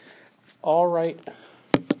All right,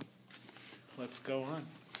 let's go on.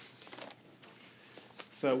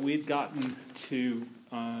 So we've gotten to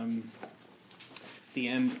the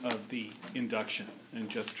end of the induction, and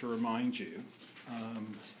just to remind you,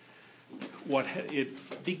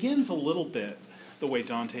 it begins a little bit the way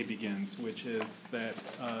Dante begins, which is that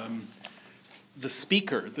the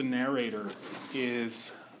speaker, the narrator,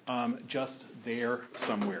 is just there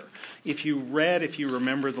somewhere. If you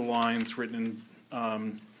remember the lines written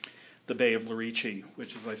in the Bay of Lerici,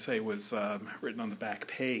 which, as I say, was written on the back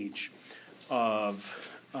page of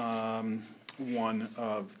one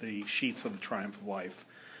of the sheets of the Triumph of Life,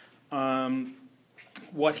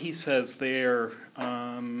 what he says there,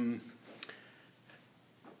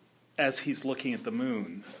 as he's looking at the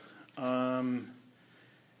moon, I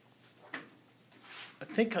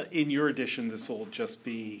think in your edition this will just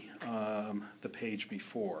be the page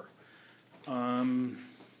before.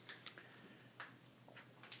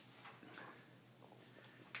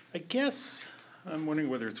 I guess I'm wondering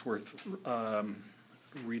whether it's worth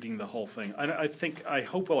reading the whole thing. I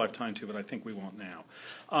hope we'll have time to, but I think we won't now.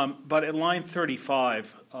 But at line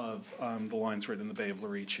 35 of the lines written in the Bay of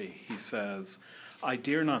Lerici, he says, "I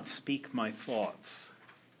dare not speak my thoughts,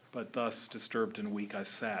 but thus disturbed and weak I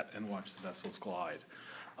sat and watched the vessels glide."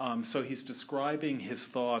 So he's describing his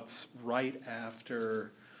thoughts right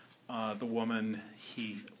after the woman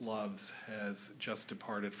he loves has just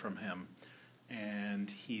departed from him, and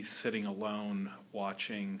he's sitting alone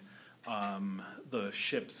watching the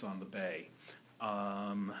ships on the bay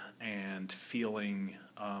and feeling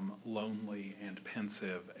lonely and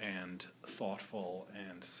pensive and thoughtful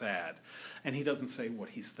and sad. And he doesn't say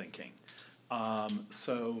what he's thinking.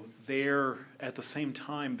 So there, at the same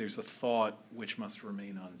time, there's a thought which must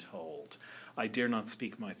remain untold. "I dare not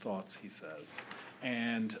speak my thoughts," he says.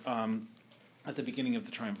 And at the beginning of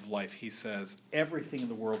the Triumph of Life, he says, "Everything in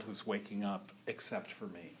the world was waking up except for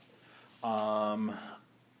me.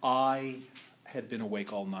 I had been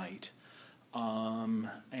awake all night,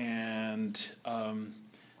 and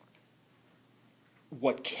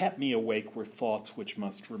what kept me awake were thoughts which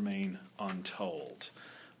must remain untold.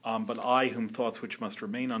 But I, whom thoughts which must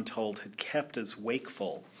remain untold had kept as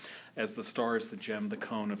wakeful as the stars that gem the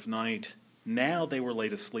cone of night, now they were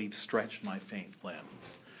laid asleep, stretched my faint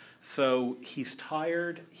limbs." So he's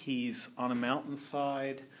tired, he's on a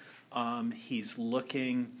mountainside, he's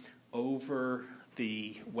looking over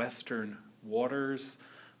the western waters,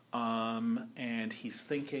 and he's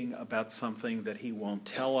thinking about something that he won't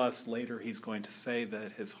tell us. Later he's going to say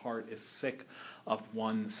that his heart is sick of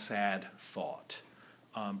one sad thought.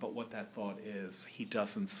 But what that thought is, he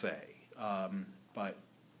doesn't say. But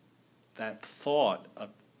that thought,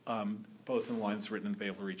 both in the lines written in the Bay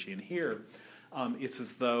of Lerici and here, it's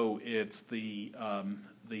as though it's the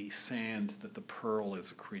sand that the pearl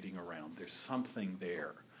is accreting around. There's something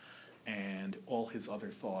there. And all his other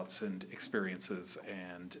thoughts and experiences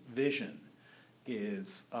and vision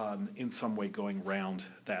is in some way going round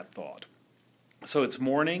that thought. So it's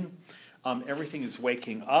morning. Everything is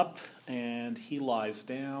waking up, and he lies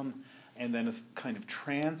down, and then a kind of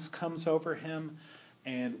trance comes over him.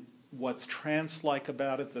 And what's trance-like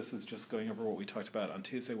about it, this is just going over what we talked about on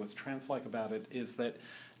Tuesday, what's trance-like about it is that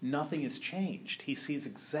nothing has changed. He sees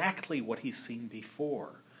exactly what he's seen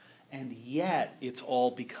before, and yet it's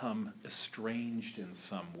all become estranged in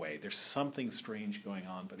some way. There's something strange going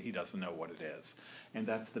on, but he doesn't know what it is. And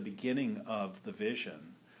that's the beginning of the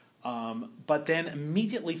vision. But then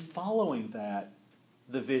immediately following that,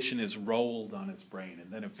 the vision is rolled on his brain,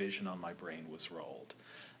 and then a vision on my brain was rolled.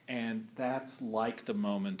 And that's like the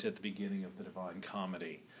moment at the beginning of the Divine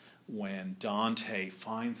Comedy when Dante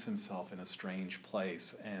finds himself in a strange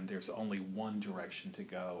place and there's only one direction to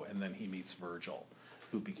go, and then he meets Vergil,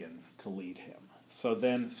 who begins to lead him. So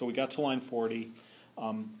we got to line 40.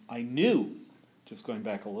 I knew, just going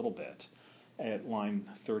back a little bit, at line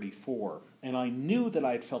 34, and I knew that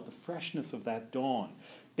I had felt the freshness of that dawn,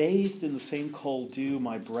 bathed in the same cold dew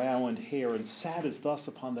my brow and hair, and sat as thus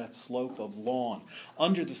upon that slope of lawn,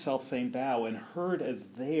 under the selfsame bough, and heard as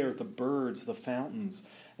there the birds, the fountains,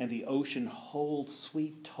 and the ocean hold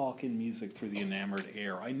sweet talk and music through the enamored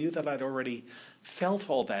air. I knew that I'd already felt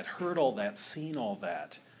all that, heard all that, seen all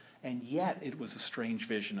that, and yet it was a strange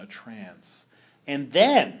vision, a trance. And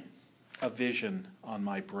then a vision on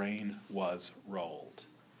my brain was rolled.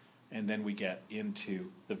 And then we get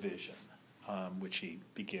into the vision, which he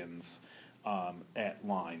begins at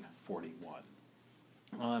line 41.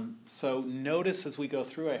 So notice as we go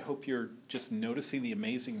through, I hope you're just noticing the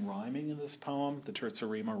amazing rhyming in this poem, the terza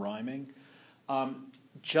rima rhyming.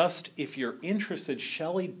 Just if you're interested,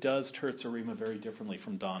 Shelley does terza rima very differently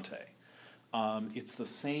from Dante. It's the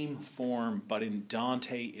same form, but in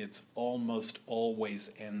Dante it's almost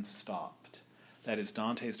always end-stopped. That is,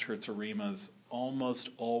 Dante's terza rimas almost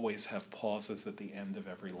always have pauses at the end of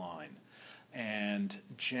every line. And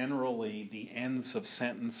generally the ends of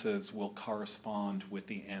sentences will correspond with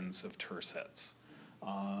the ends of tercets.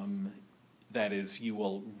 That is, you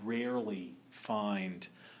will rarely find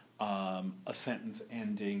a sentence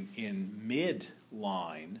ending in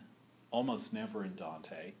mid-line, almost never in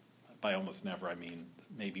Dante. By almost never, I mean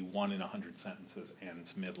maybe 1 in 100 sentences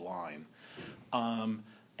ends mid-line.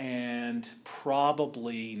 And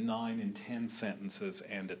probably 9 in 10 sentences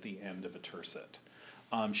end at the end of a tercet.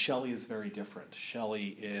 Shelley is very different.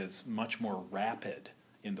 Shelley is much more rapid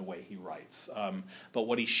in the way he writes. But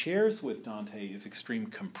what he shares with Dante is extreme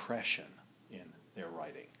compression in their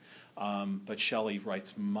writing. But Shelley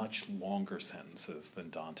writes much longer sentences than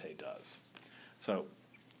Dante does. So,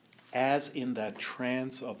 as in that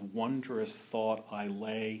trance of wondrous thought I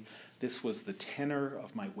lay, this was the tenor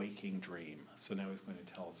of my waking dream. So now he's going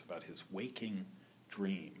to tell us about his waking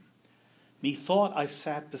dream. Methought I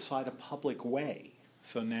sat beside a public way.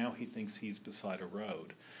 So now he thinks he's beside a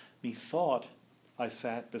road. Methought I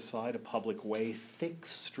sat beside a public way, thick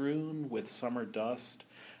strewn with summer dust,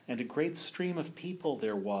 and a great stream of people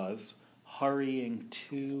there was, hurrying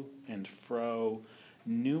to and fro,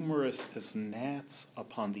 numerous as gnats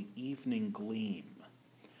upon the evening gleam.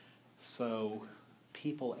 So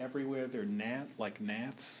people everywhere, they're like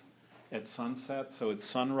gnats at sunset. So it's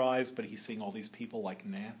sunrise, but he's seeing all these people like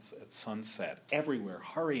gnats at sunset, everywhere,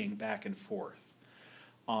 hurrying back and forth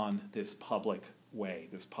on this public way,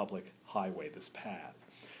 this public highway, this path.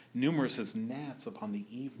 Numerous as gnats upon the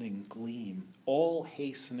evening gleam, all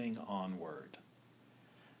hastening onward.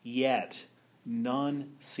 Yet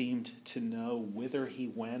none seemed to know whither he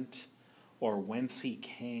went, or whence he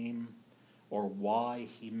came, or why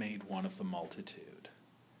he made one of the multitude.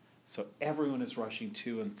 So everyone is rushing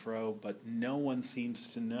to and fro, but no one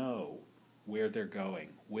seems to know where they're going,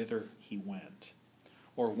 whither he went,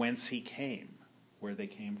 or whence he came, where they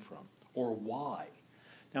came from, or why.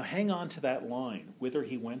 Now hang on to that line, whither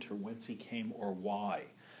he went or whence he came or why,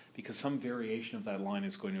 because some variation of that line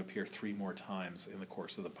is going to appear 3 more times in the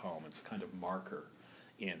course of the poem. It's a kind of marker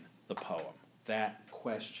in the poem. That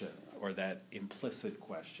question, or that implicit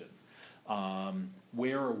question,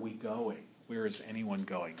 where are we going? Where is anyone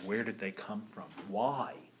going? Where did they come from?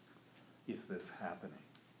 Why is this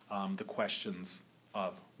happening? The questions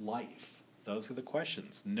of life. Those are the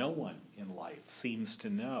questions. No one in life seems to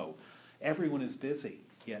know. Everyone is busy,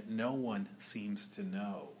 yet no one seems to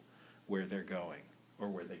know where they're going, or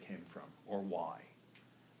where they came from, or why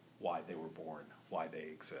they were born, why they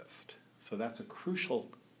exist. So that's a crucial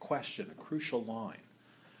question, a crucial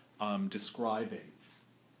line, describing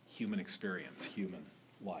human experience, human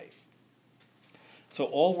life. So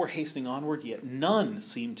all were hastening onward, yet none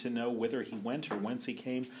seemed to know whither he went or whence he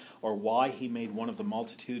came, or why he made one of the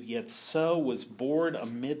multitude. Yet so was born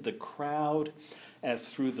amid the crowd,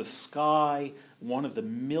 as through the sky, one of the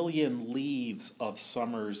million leaves of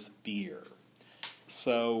summer's beer.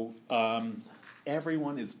 So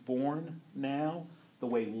everyone is born now the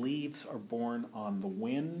way leaves are born on the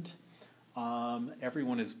wind.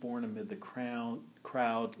 Everyone is born amid the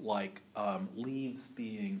crowd like leaves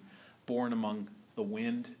being born among the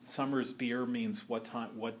wind. Summer's beer means what time?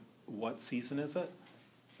 What season is it?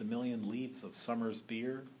 The million leaves of summer's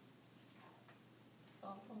beer.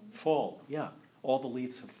 Fall. Yeah. All the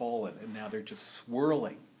leaves have fallen, and now they're just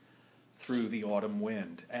swirling through the autumn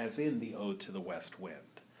wind, as in the Ode to the West Wind,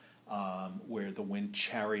 where the wind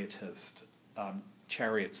chariots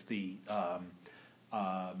the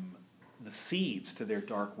seeds to their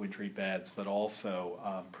dark wintry beds, but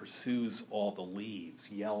also pursues all the leaves,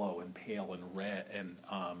 yellow and pale and red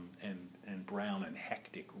and brown and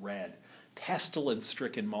hectic red.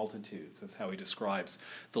 Pestilence-stricken multitudes is how he describes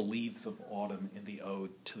the leaves of autumn in the Ode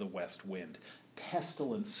to the West Wind.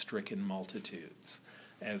 Pestilence-stricken multitudes,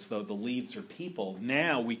 as though the leaves are people.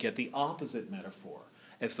 Now we get the opposite metaphor,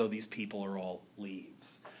 as though these people are all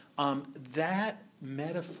leaves. That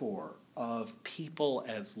metaphor of people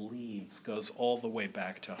as leaves goes all the way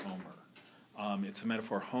back to Homer. It's a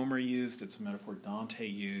metaphor Homer used, it's a metaphor Dante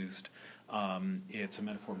used, it's a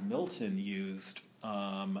metaphor Milton used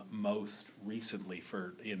most recently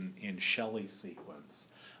in Shelley's sequence.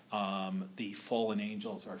 The fallen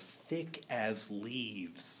angels are thick as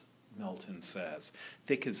leaves, Milton says,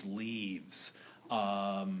 thick as leaves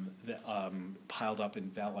piled up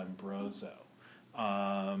in Vallombroso.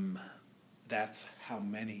 That's how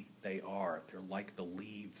many they are. They're like the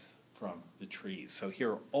leaves from the trees. So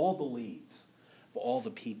here are all the leaves of all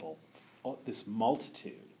the people, this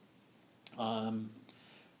multitude,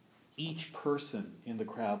 Each person in the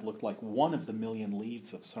crowd looked like one of the million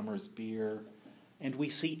leaves of summer's beer, and we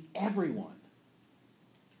see everyone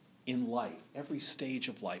in life, every stage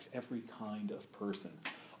of life, every kind of person,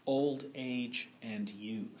 old age and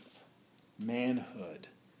youth, manhood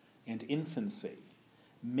and infancy,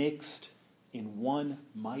 mixed in one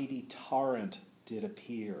mighty torrent did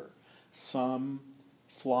appear, some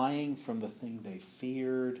flying from the thing they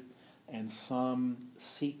feared, and some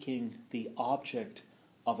seeking the object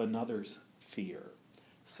of another's fear.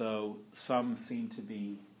 So some seem to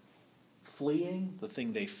be fleeing the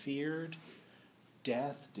thing they feared,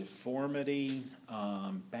 death, deformity,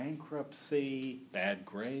 bankruptcy, bad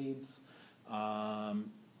grades, loss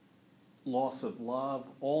of love,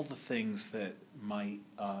 all the things that might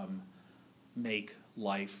make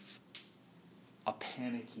life a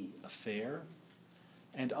panicky affair.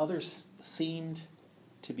 And others seemed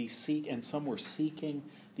to be and some were seeking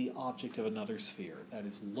the object of another's fear, that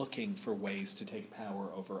is, looking for ways to take power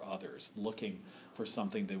over others, looking for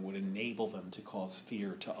something that would enable them to cause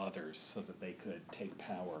fear to others so that they could take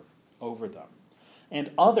power over them.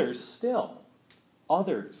 And others,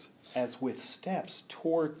 as with steps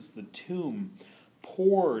towards the tomb,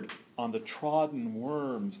 poured on the trodden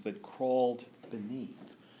worms that crawled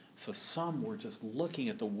beneath. So some were just looking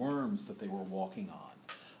at the worms that they were walking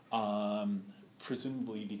on,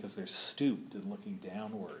 presumably because they're stooped and looking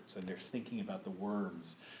downwards, and they're thinking about the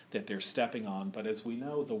worms that they're stepping on. But as we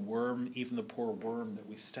know, the worm, even the poor worm that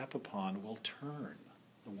we step upon, will turn.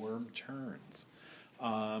 The worm turns.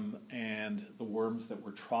 And the worms that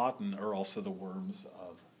were trodden are also the worms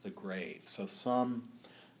of the grave. So some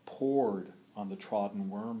poured on the trodden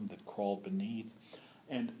worm that crawled beneath,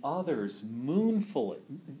 and others mournfully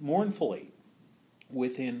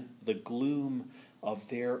within the gloom of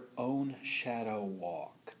their own shadow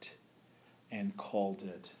walked and called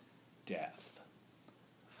it death.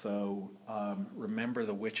 So remember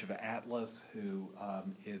the witch of Atlas, who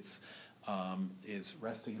is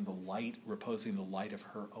resting in the light, reposing in the light of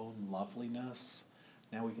her own loveliness.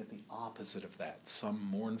 Now we get the opposite of that. Some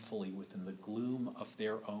mournfully within the gloom of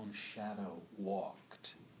their own shadow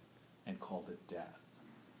walked and called it death.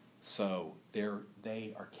 So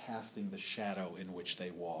they are casting the shadow in which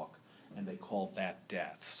they walk, and they call that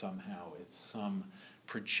death. Somehow it's some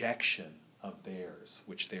projection of theirs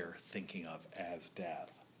which they're thinking of as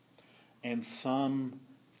death. And some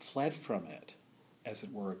fled from it as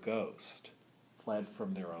it were a ghost, fled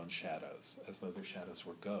from their own shadows as though their shadows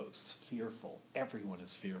were ghosts, fearful. Everyone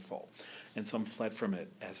is fearful. And some fled from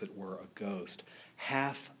it as it were a ghost,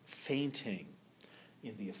 half fainting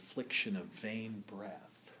in the affliction of vain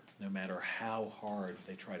breath, no matter how hard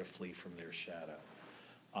they try to flee from their shadow.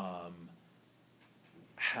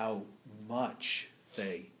 How much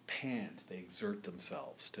they pant, they exert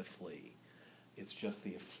themselves to flee. It's just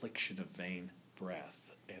the affliction of vain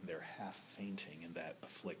breath, and they're half fainting in that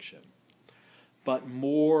affliction. But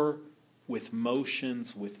more with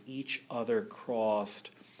motions with each other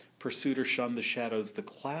crossed, pursued or shunned the shadows the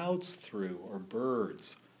clouds threw, or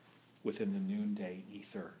birds within the noonday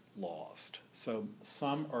ether lost. So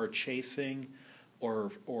some are chasing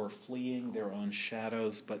or fleeing their own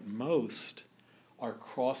shadows, but most are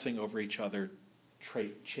crossing over each other,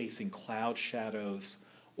 chasing cloud shadows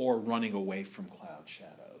or running away from cloud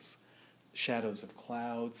shadows. Shadows of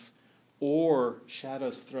clouds, or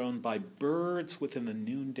shadows thrown by birds within the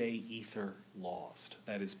noonday ether lost.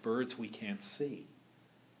 That is, birds we can't see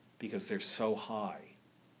because they're so high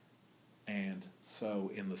and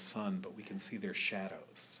so in the sun, but we can see their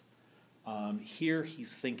shadows. Here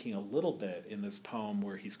he's thinking a little bit in this poem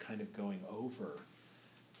where he's kind of going over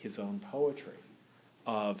his own poetry,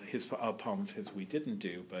 of his poem of his we didn't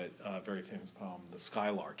do, but a very famous poem, The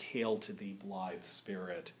Skylark. Hail to thee, blithe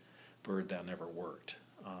spirit, bird thou never wert,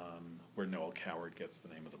 where Noel Coward gets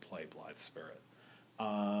the name of the play, Blithe Spirit.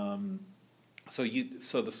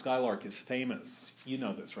 So the skylark is famous. You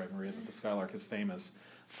know this, right, Maria? That the skylark is famous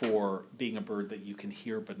for being a bird that you can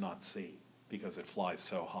hear but not see, because it flies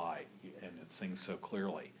so high and it sings so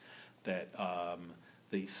clearly that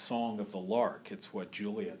the song of the lark, it's what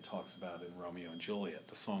Juliet talks about in Romeo and Juliet.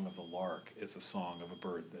 The song of the lark is a song of a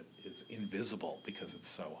bird that is invisible because it's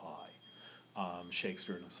so high.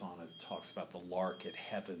 Shakespeare in a sonnet talks about the lark at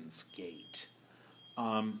heaven's gate.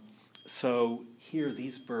 So here,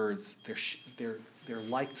 these birds, they're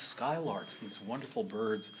like skylarks, these wonderful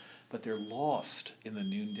birds, but they're lost in the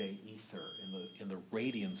noonday ether, in the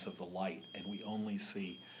radiance of the light, and we only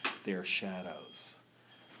see their shadows.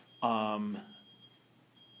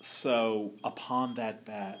 So upon that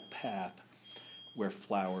path where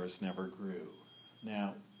flowers never grew.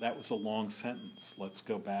 Now, that was a long sentence. Let's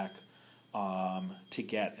go back to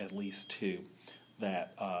get at least to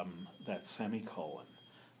that semicolon.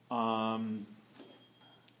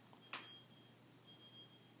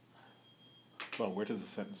 Well, where does the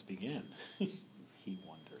sentence begin? He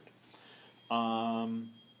wondered.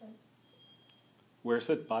 Where is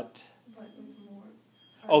it? But with more.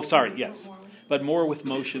 Oh, sorry, yes. But more with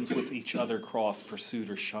motions with each other cross, pursued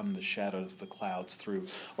or shunned the shadows the clouds threw,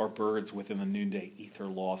 or birds within the noonday ether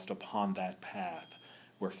lost upon that path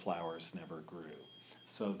where flowers never grew.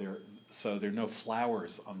 So there are no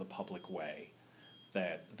flowers on the public way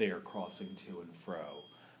that they are crossing to and fro,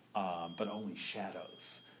 but only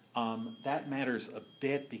shadows. That matters a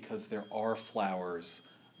bit because there are flowers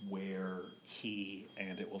where he,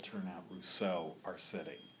 and it will turn out Rousseau, are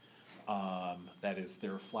sitting. That is,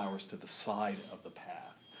 there are flowers to the side of the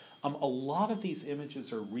path. A lot of these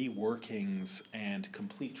images are reworkings and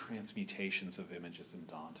complete transmutations of images in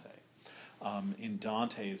Dante. In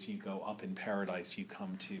Dante, as you go up in paradise, you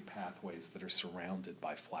come to pathways that are surrounded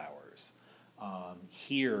by flowers.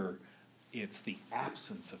 Here, it's the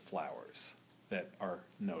absence of flowers that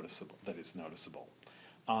is noticeable.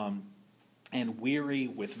 And weary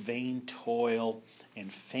with vain toil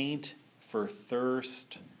and faint for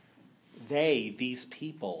thirst, these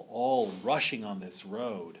people, all rushing on this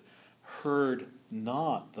road, heard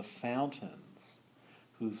not the fountains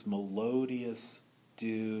whose melodious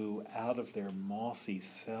dew out of their mossy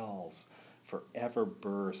cells forever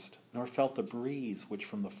burst, nor felt the breeze which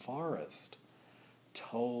from the forest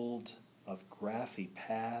told of grassy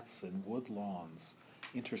paths and woodlawns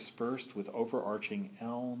interspersed with overarching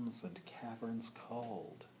elms and caverns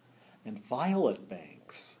cold, and violet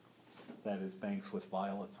banks, that is, banks with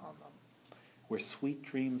violets on them, where sweet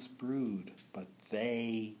dreams brewed, but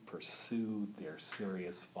they pursued their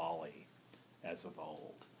serious folly as of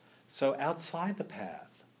old. So outside the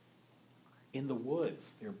path, in the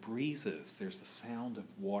woods, there are breezes, there's the sound of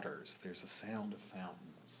waters, there's the sound of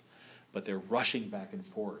fountains, but they're rushing back and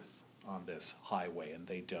forth on this highway, and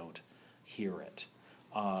they don't hear it.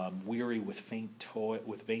 Weary with vain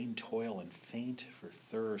toil and faint for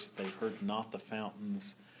thirst, they heard not the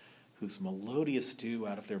fountains whose melodious dew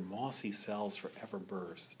out of their mossy cells forever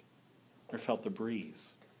burst, nor felt the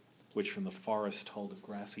breeze, which from the forest told of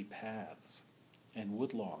grassy paths and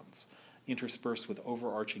woodlawns, interspersed with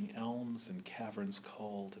overarching elms and caverns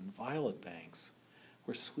cold, and violet banks,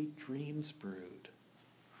 where sweet dreams brewed,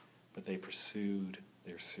 but they pursued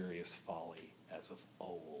their serious folly as of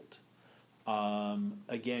old.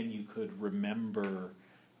 Again, you could remember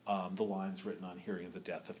the lines written on hearing of the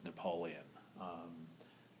death of Napoleon,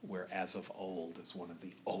 where as of old is one of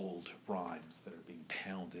the old rhymes that are being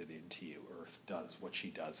pounded into you. Earth does what she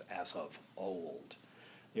does as of old.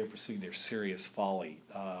 They're pursuing their serious folly.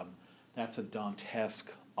 That's a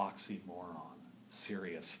Dantesque oxymoron,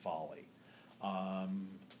 serious folly.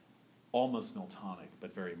 Almost Miltonic,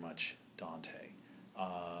 but very much Dante.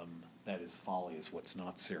 That is, folly is what's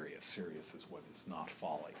not serious. Serious is what is not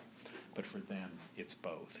folly. But for them, it's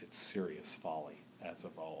both. It's serious folly as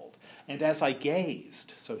of old. And as I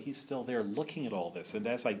gazed, so he's still there looking at all this, and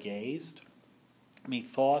as I gazed,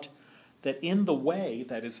 methought that in the way,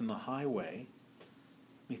 that is in the highway,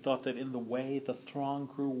 methought that in the way the throng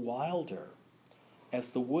grew wilder, as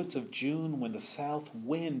the woods of June when the south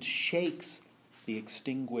wind shakes the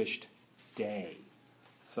extinguished day.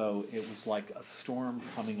 So it was like a storm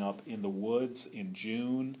coming up in the woods in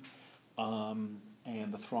June,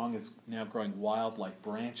 and the throng is now growing wild like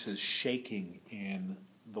branches shaking in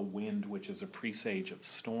the wind, which is a presage of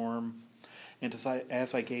storm. And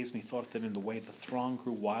as I gazed, methought that in the way the throng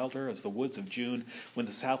grew wilder, as the woods of June, when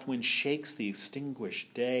the south wind shakes the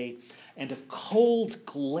extinguished day, and a cold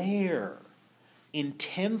glare,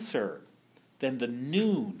 intenser than the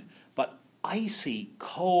noon, but icy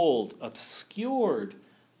cold, obscured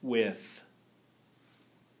with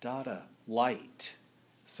light.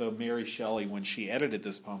 So Mary Shelley, when she edited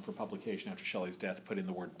this poem for publication after Shelley's death, put in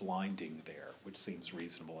the word blinding there, which seems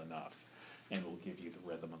reasonable enough, and will give you the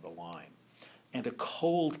rhythm of the line. And a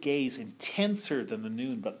cold gaze, intenser than the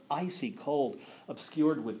noon, but icy cold,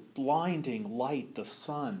 obscured with blinding light the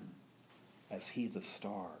sun, as he the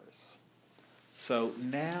stars. So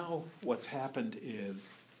now what's happened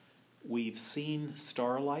is we've seen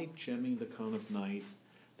starlight gemming the cone of night,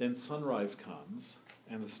 then sunrise comes,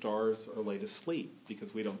 and the stars are laid asleep,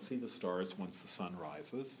 because we don't see the stars once the sun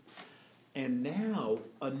rises. And now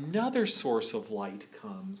another source of light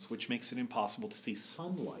comes, which makes it impossible to see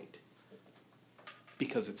sunlight,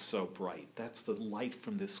 because it's so bright. That's the light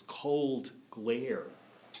from this cold glare,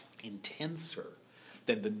 intenser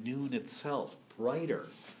than the noon itself, brighter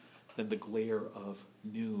than the glare of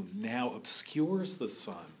noon, now obscures the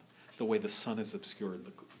sun. the way the sun has obscured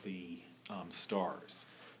the stars.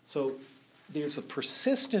 So there's a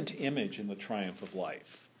persistent image in The Triumph of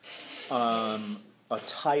Life, a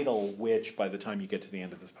title which, by the time you get to the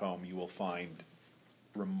end of this poem, you will find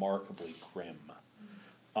remarkably grim.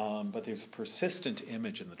 But there's a persistent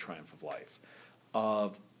image in The Triumph of Life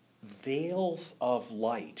of veils of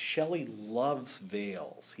light. Shelley loves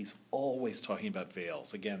veils. He's always talking about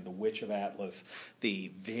veils. Again, the Witch of Atlas, the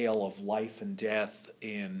veil of life and death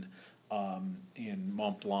in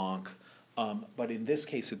Mont Blanc. But in this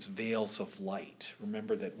case, it's veils of light.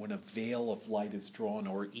 Remember that when a veil of light is drawn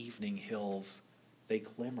o'er evening hills, they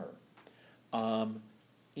glimmer.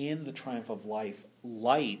 In The Triumph of Life,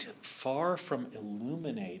 light, far from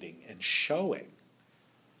illuminating and showing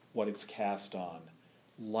what it's cast on,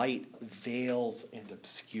 light veils and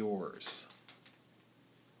obscures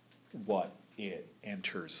what it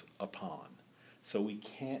enters upon. So we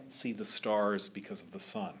can't see the stars because of the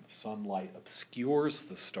sun. Sunlight obscures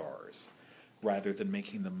the stars rather than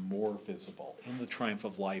making them more visible. In The Triumph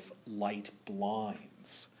of Life, light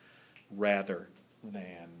blinds rather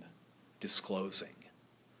than disclosing.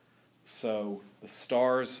 So the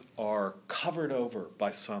stars are covered over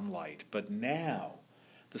by sunlight, but now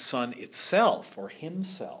the sun itself, or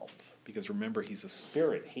himself, because remember he's a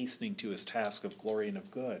spirit hastening to his task of glory and of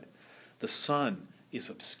good, the sun is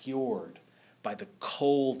obscured by the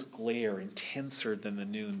cold glare, intenser than the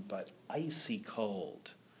noon, but icy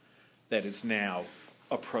cold, that is now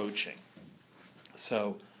approaching.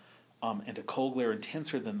 So, and a cold glare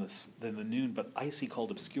intenser than the noon, but icy cold,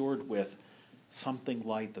 obscured with something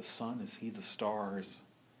like the sun is he the stars.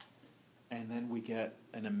 And then we get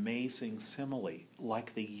an amazing simile,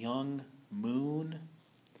 like the young moon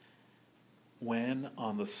when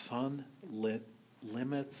on the sunlit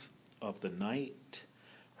limits of the night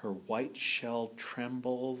her white shell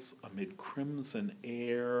trembles amid crimson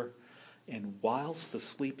air, and whilst the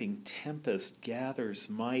sleeping tempest gathers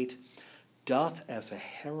might, doth as a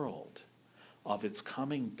herald of its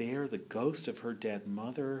coming bear the ghost of her dead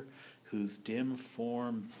mother, whose dim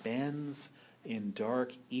form bends in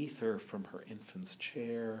dark ether from her infant's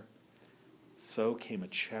chair. So came a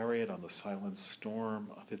chariot on the silent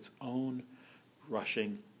storm of its own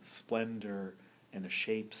rushing splendor, and a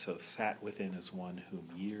shape so sat within as one whom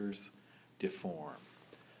years deform.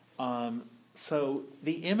 So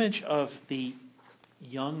the image of the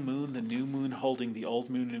young moon, the new moon holding the old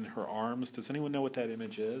moon in her arms, does anyone know what that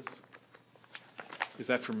image is? Is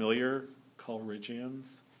that familiar,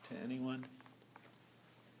 Coleridgians, to anyone?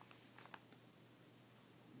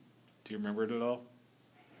 Do you remember it at all?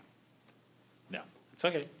 No. It's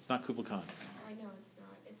okay. It's not Kubla Khan. I know it's not.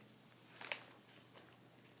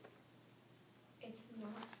 It's not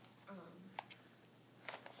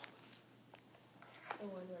the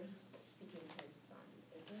one where he's speaking to his son,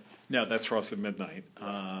 is it? No, that's Frost at Midnight.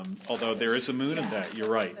 Although there is a moon in that. You're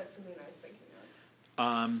right. That's the moon I was thinking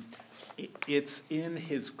of. It's in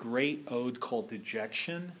his great ode called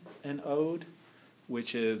Dejection, an ode,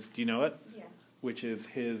 which is, do you know it? Yeah. Which is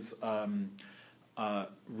his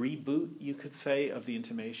reboot, you could say, of the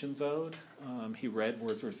Intimations Ode. He read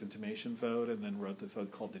Wordsworth's Intimations Ode and then wrote this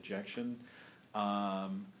ode called Dejection,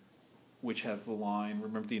 which has the line,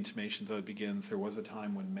 remember the Intimations Ode begins, there was a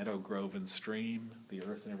time when meadow, grove, and stream, the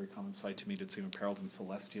earth and every common sight to me did seem apparelled in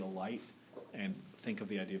celestial light. And think of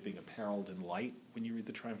the idea of being apparelled in light when you read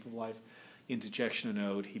The Triumph of Life. In Dejection and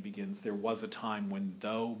Ode, he begins, there was a time when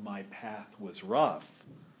though my path was rough,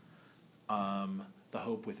 the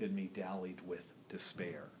hope within me dallied with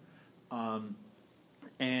despair.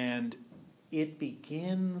 And it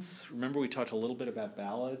begins, remember we talked a little bit about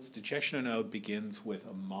ballads? Dejection and Ode begins with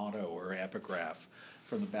a motto or epigraph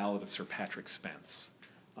from the ballad of Sir Patrick Spens.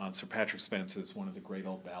 Sir Patrick Spens is one of the great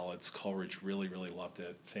old ballads. Coleridge really, really loved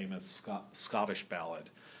it. Famous Scottish ballad.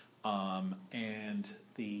 And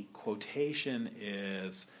the quotation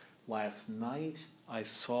is, last night I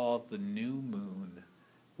saw the new moon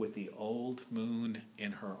with the old moon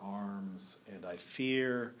in her arms, and I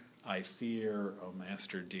fear, O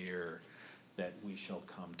master dear, that we shall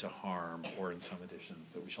come to harm, or in some editions,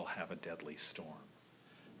 that we shall have a deadly storm.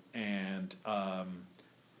 And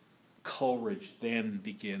Coleridge then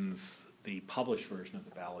begins the published version of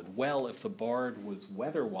the ballad. Well, if the bard was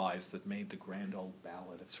weatherwise that made the grand old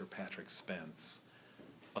ballad of Sir Patrick Spens,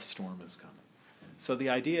 a storm is coming. So the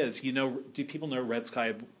idea is, do people know red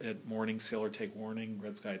sky at morning, sailor take warning,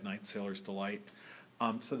 red sky at night, sailor's delight?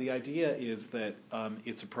 So the idea is that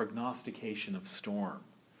it's a prognostication of storm.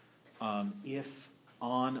 If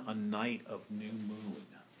on a night of new moon,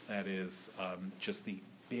 that is just the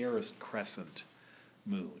barest crescent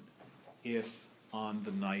moon, if on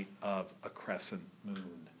the night of a crescent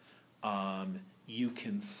moon, you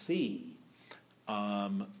can see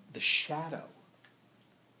the shadow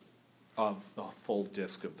of the full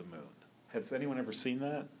disk of the moon. Has anyone ever seen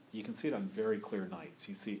that? You can see it on very clear nights.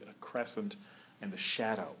 You see a crescent and the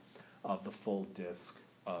shadow of the full disk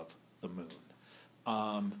of the moon.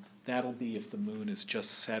 That'll be if the moon is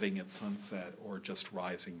just setting at sunset or just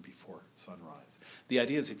rising before sunrise. The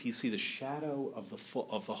idea is if you see the shadow of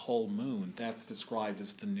the whole moon, that's described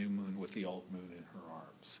as the new moon with the old moon in her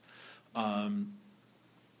arms.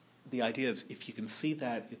 The idea is if you can see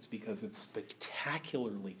that, it's because it's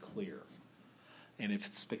spectacularly clear. And if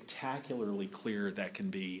it's spectacularly clear, that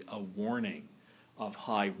can be a warning of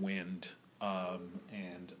high wind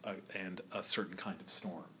and a certain kind of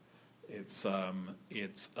storm. It's a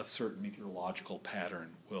certain meteorological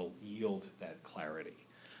pattern will yield that clarity.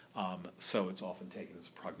 So it's often taken as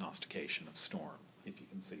a prognostication of storm, if you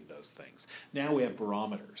can see those things. Now we have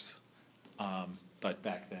barometers, but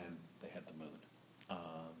back then they had the moon,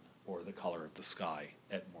 or the color of the sky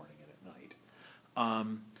at morning and at night.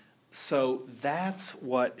 So that's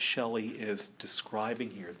what Shelley is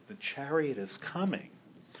describing here. The chariot is coming,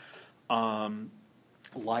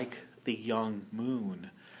 like the young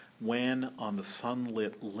moon, when on the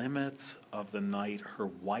sunlit limits of the night her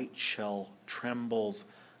white shell trembles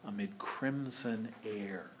amid crimson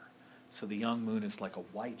air. So the young moon is like a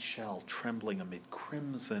white shell trembling amid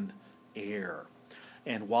crimson air.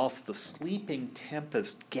 And whilst the sleeping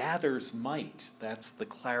tempest gathers might, that's the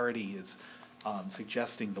clarity is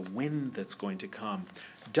suggesting the wind that's going to come,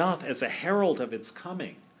 doth as a herald of its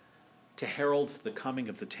coming, to herald the coming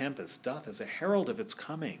of the tempest, doth as a herald of its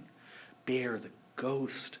coming bear the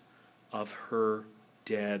ghost of her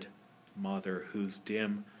dead mother, whose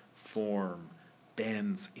dim form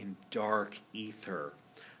bends in dark ether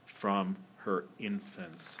from her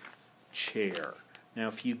infant's chair. Now,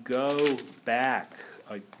 if you go back,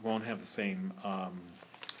 I won't have the same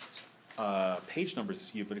page numbers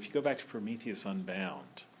as you, but if you go back to Prometheus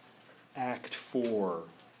Unbound, Act 4,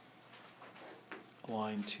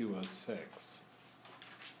 line 206,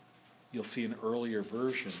 you'll see an earlier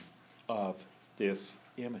version of this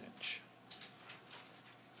image.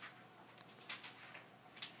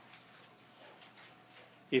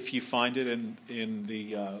 If you find it in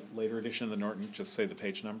the later edition of the Norton, just say the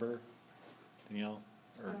page number, Danielle,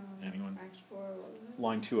 or anyone. Act 4, what was it?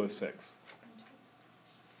 Line 206.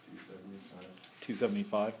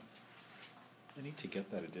 275. I need to get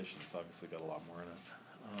that edition. It's obviously got a lot more in it.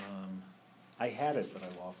 I had it, but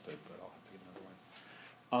I lost it, but I'll have to get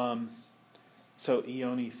another one. So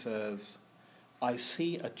Ione says, I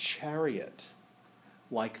see a chariot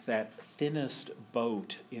like that thinnest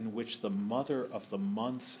boat in which the mother of the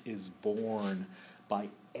months is borne by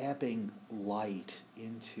ebbing light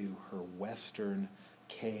into her western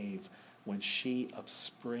cave, when she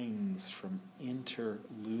upsprings from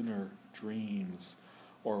interlunar dreams,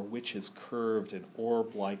 or which is curved an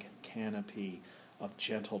orb-like canopy of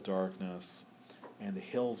gentle darkness, and the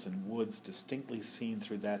hills and woods distinctly seen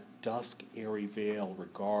through that dusk airy veil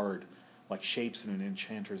regard like shapes in an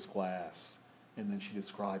enchanter's glass. And then she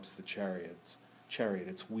describes the chariot.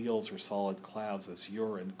 Its wheels are solid clouds,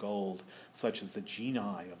 azure and gold, such as the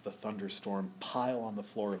genii of the thunderstorm pile on the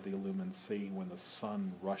floor of the illumined sea when the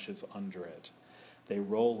sun rushes under it. They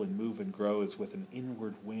roll and move and grow as with an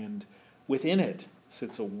inward wind. Within it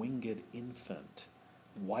sits a winged infant,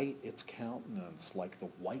 white its countenance like the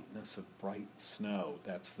whiteness of bright snow.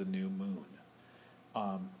 That's the new moon.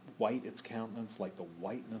 White its countenance like the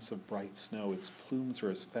whiteness of bright snow. Its plumes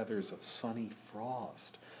are as feathers of sunny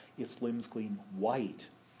frost. Its limbs gleam white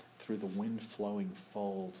through the wind-flowing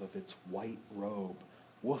folds of its white robe,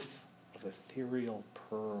 woof of ethereal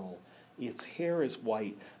pearl. Its hair is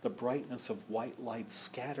white, the brightness of white light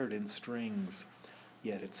scattered in strings,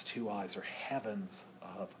 yet its two eyes are heavens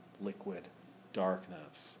of liquid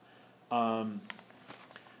darkness.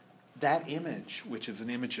 That image, which is an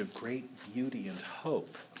image of great beauty and hope,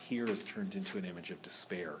 here is turned into an image of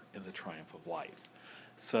despair in the triumph of life.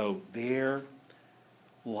 So there,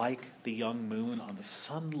 like the young moon on the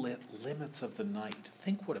sunlit limits of the night,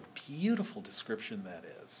 think what a beautiful description that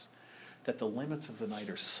is, that the limits of the night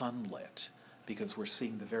are sunlit, because we're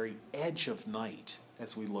seeing the very edge of night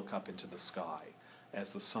as we look up into the sky,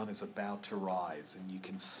 as the sun is about to rise, and you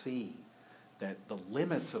can see that the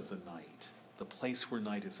limits of the night, the place where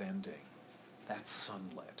night is ending, that's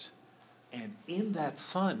sunlit. And in that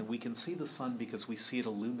sun, we can see the sun because we see it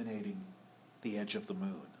illuminating the edge of the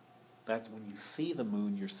moon. That's when you see the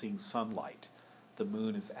moon, you're seeing sunlight. The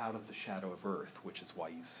moon is out of the shadow of Earth, which is why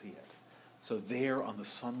you see it. So there on the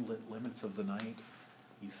sunlit limits of the night,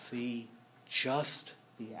 you see just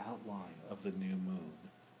the outline of the new moon.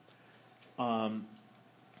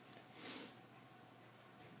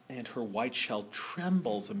 And her white shell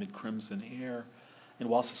trembles amid crimson air, and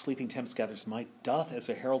whilst the sleeping tempest gathers might, doth, as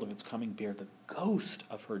a herald of its coming, bear the ghost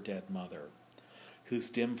of her dead mother, whose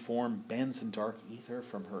dim form bends in dark ether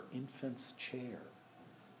from her infant's chair.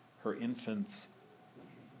 Her infant's,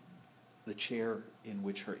 the chair in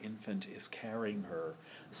which her infant is carrying her.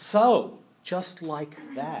 So, just like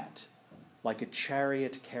that, like a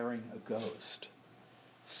chariot carrying a ghost,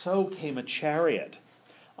 so came a chariot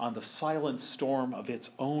on the silent storm of its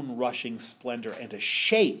own rushing splendor, and a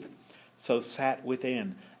shape so sat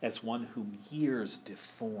within as one whom years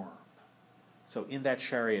deform. So in that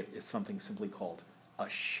chariot is something simply called a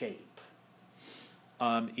shape.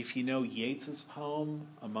 If you know Yeats's poem,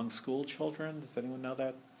 Among School Children, does anyone know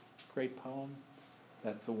that great poem?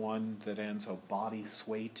 That's the one that ends, "O body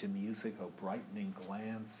sway to music, O brightening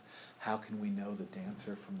glance, how can we know the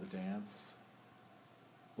dancer from the dance?"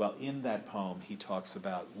 Well, in that poem, he talks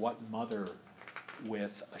about what mother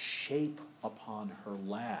with a shape upon her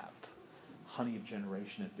lap, honey of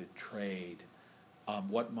generation had betrayed,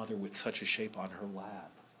 what mother with such a shape on her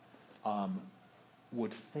lap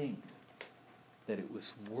would think that it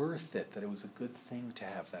was worth it, that it was a good thing to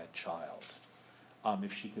have that child,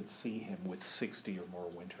 if she could see him with 60 or more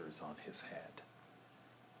winters on his head.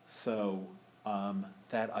 So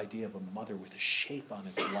that idea of a mother with a shape on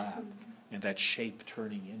its lap, and that shape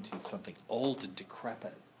turning into something old and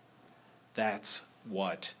decrepit, that's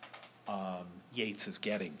what Yeats is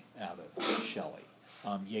getting out of Shelley.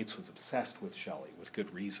 Yeats was obsessed with Shelley, with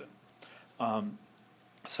good reason.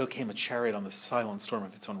 So came a chariot on the silent storm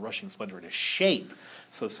of its own rushing splendor, and a shape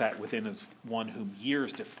so sat within as one whom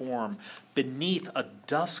years deform, beneath a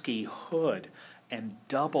dusky hood and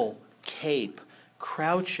double cape,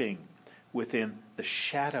 crouching within the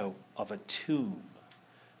shadow of a tomb.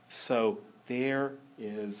 So there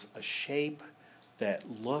is a shape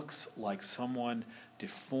that looks like someone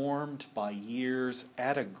deformed by years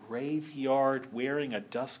at a graveyard, wearing a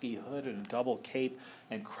dusky hood and a double cape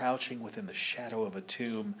and crouching within the shadow of a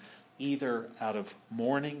tomb, either out of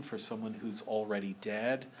mourning for someone who's already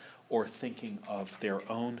dead or thinking of their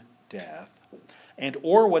own death. And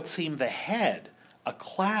or what seemed the head, a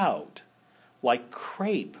cloud, like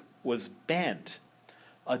crape, was bent,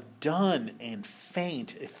 a dun and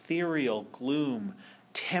faint ethereal gloom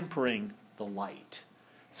tempering the light.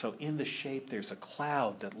 So in the shape there's a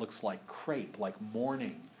cloud that looks like crape, like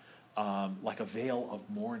mourning, like a veil of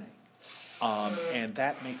mourning. And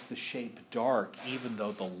that makes the shape dark, even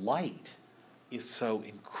though the light is so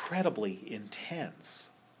incredibly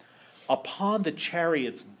intense. Upon the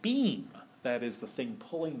chariot's beam, that is the thing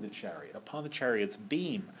pulling the chariot, upon the chariot's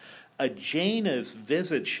beam, a Jana's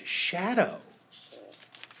visage shadow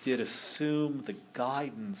did assume the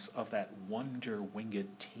guidance of that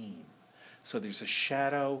wonder-winged team. So there's a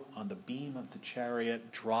shadow on the beam of the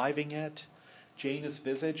chariot driving it. Janus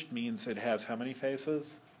visaged means it has how many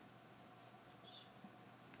faces?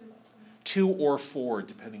 2 or 4,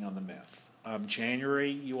 depending on the myth. January,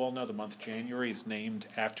 you all know the month January is named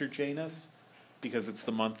after Janus because it's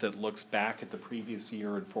the month that looks back at the previous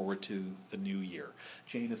year and forward to the new year.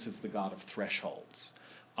 Janus is the god of thresholds.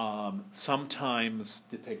 Sometimes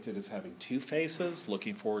depicted as having 2 faces,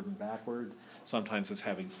 looking forward and backward. Sometimes as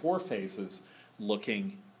having 4 faces,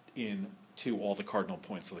 looking into all the cardinal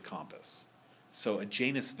points of the compass. So a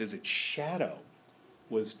Janus visage shadow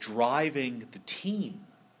was driving the team,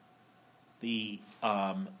 the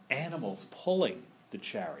animals pulling the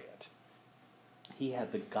chariot. He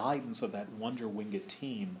had the guidance of that wonder-winged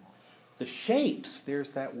team. The shapes,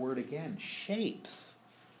 there's that word again, shapes,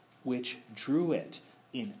 which drew it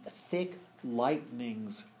in thick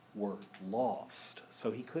lightnings were lost.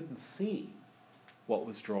 So he couldn't see what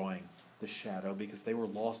was drawing the shadow because they were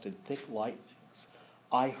lost in thick lightnings.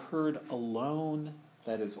 I heard alone,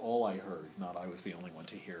 that is all I heard, not I was the only one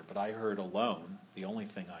to hear, but I heard alone, the only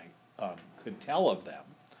thing I could tell of them,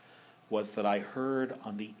 was that I heard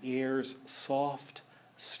on the air's soft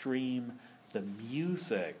stream the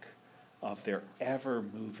music of their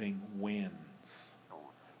ever-moving winds.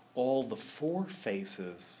 All the 4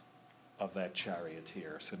 faces of that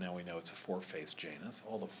charioteer, so now we know it's a 4-faced Janus,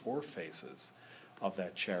 all the 4 faces of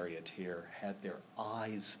that charioteer had their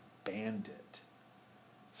eyes banded.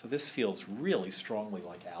 So this feels really strongly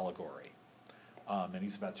like allegory. And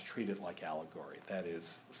he's about to treat it like allegory. That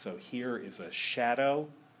is, so here is a shadow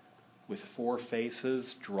with 4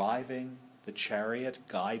 faces driving the chariot,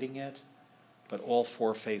 guiding it, but all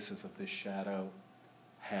 4 faces of this shadow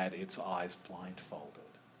had its eyes blindfolded.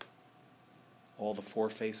 All the 4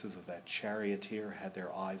 faces of that charioteer had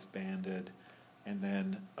their eyes banded, And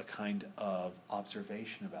then a kind of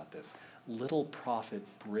observation about this. Little profit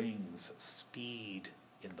brings speed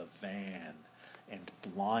in the van and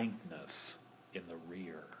blindness in the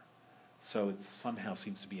rear. So it somehow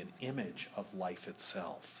seems to be an image of life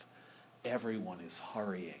itself. Everyone is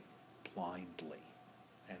hurrying blindly.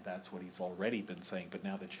 And that's what he's already been saying, but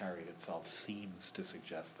now the chariot itself seems to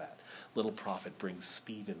suggest that. Little profit brings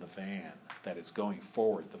speed in the van that is going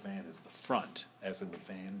forward. The van is the front, as in the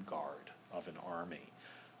vanguard of an army.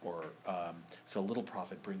 So little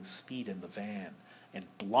profit brings speed in the van and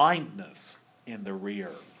blindness in the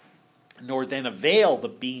rear. Nor then avail the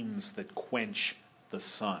beams that quench the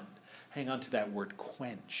sun. Hang on to that word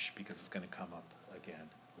quench, because it's going to come up again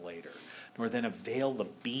later. Nor then avail the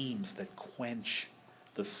beams that quench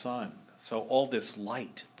the sun. So all this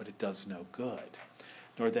light, but it does no good.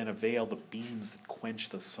 Nor then avail the beams that quench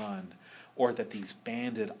the sun, or that these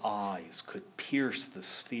banded eyes could pierce the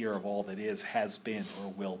sphere of all that is, has been,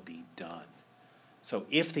 or will be done. So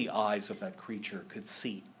if the eyes of that creature could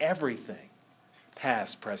see everything,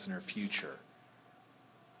 past, present, or future,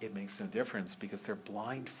 it makes no difference because they're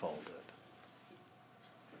blindfolded.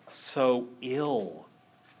 So ill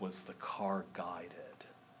was the car guided.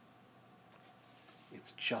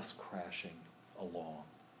 It's just crashing along.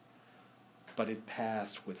 But it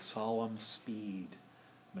passed with solemn speed,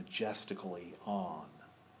 majestically on.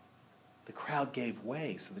 The crowd gave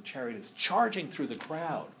way, so the chariot is charging through the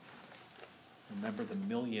crowd. Remember the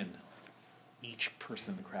million, each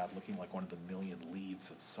person in the crowd looking like one of the million leaves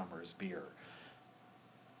of summer's beer.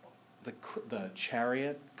 The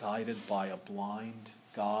chariot, guided by a blind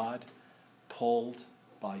God, pulled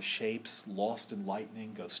by shapes lost in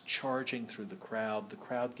lightning, goes charging through the crowd. The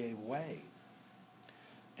crowd gave way.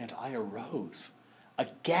 And I arose,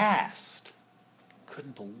 aghast.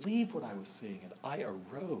 Couldn't believe what I was seeing, and I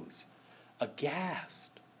arose,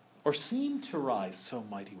 aghast, or seemed to rise, so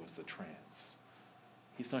mighty was the trance.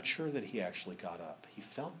 He's not sure that he actually got up. He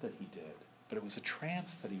felt that he did, but it was a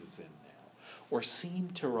trance that he was in now. Or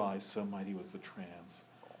seemed to rise, so mighty was the trance,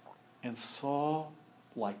 and saw,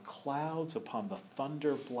 like clouds upon the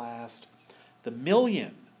thunder blast, the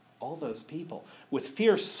million, all those people, with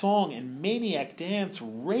fierce song and maniac dance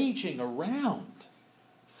raging around.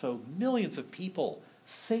 So millions of people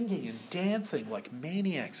singing and dancing like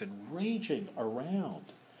maniacs and raging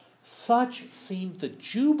around. Such seemed the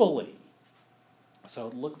jubilee. So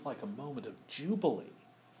it looked like a moment of jubilee.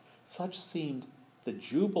 Such seemed the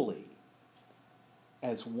jubilee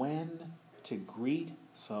as when to greet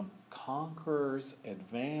some conqueror's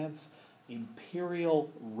advance, imperial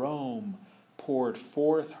Rome poured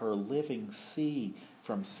forth her living sea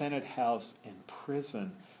from Senate house and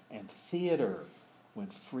prison and theater, when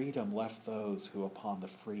freedom left those who upon the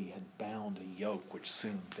free had bound a yoke which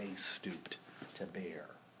soon they stooped to bear.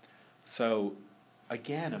 So,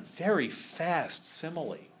 again, a very fast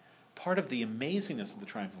simile. Part of the amazingness of the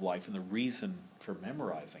Triumph of Life and the reason for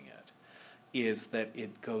memorizing it is that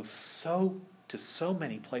it goes to so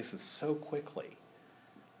many places so quickly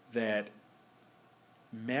that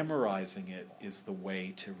memorizing it is the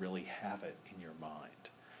way to really have it in your mind.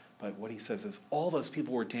 But what he says is all those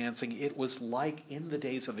people were dancing. It was like in the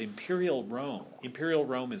days of Imperial Rome. Imperial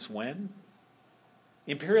Rome is when?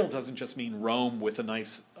 Imperial doesn't just mean Rome with a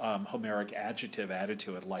nice Homeric adjective added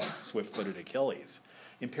to it like swift-footed Achilles.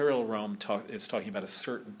 Imperial Rome is talking about a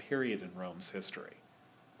certain period in Rome's history.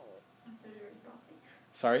 After the Republic.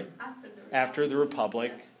 Sorry? After the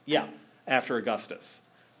Republic. Yes. Yeah, after Augustus.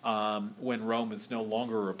 When Rome is no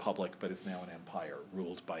longer a republic but is now an empire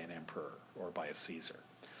ruled by an emperor or by a Caesar.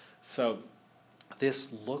 So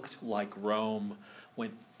this looked like Rome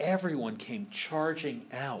when everyone came charging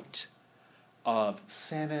out of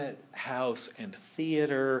Senate, House, and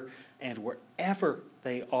theater, and wherever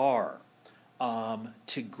they are,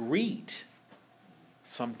 to greet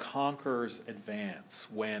some conqueror's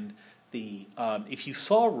advance. When if you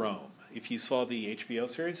saw Rome, if you saw the HBO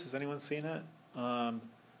series, has anyone seen it?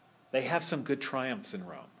 They have some good triumphs in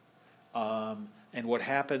Rome. And what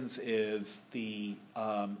happens is the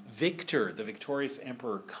victorious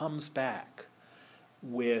emperor comes back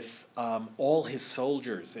with all his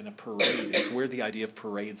soldiers in a parade. It's where the idea of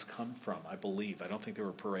parades come from, I believe. I don't think there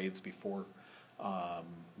were parades before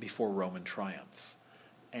Roman triumphs.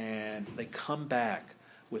 And they come back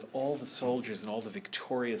with all the soldiers and all the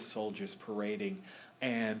victorious soldiers parading,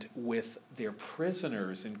 and with their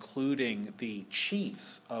prisoners, including the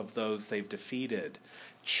chiefs of those they've defeated,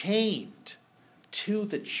 chained to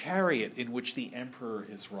the chariot in which the emperor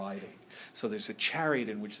is riding. So there's a chariot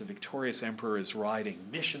in which the victorious emperor is riding,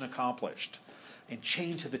 mission accomplished. And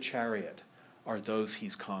chained to the chariot are those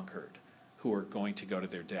he's conquered, who are going to go to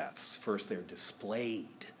their deaths. First, they're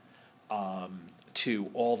displayed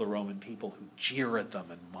to all the Roman people who jeer at them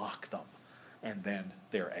and mock them, and then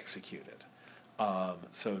they're executed.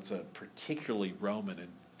 So it's a particularly Roman and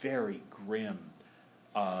very grim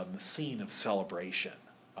scene of celebration,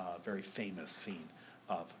 very famous scene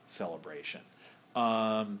of celebration.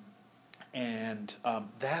 And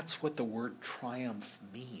that's what the word triumph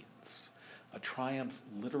means. A triumph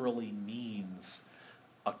literally means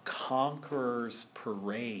a conqueror's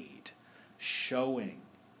parade showing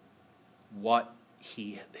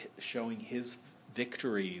showing his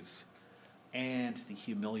victories and the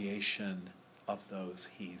humiliation of those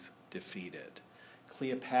he's defeated.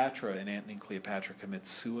 Cleopatra, in Antony and Cleopatra, commits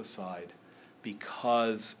suicide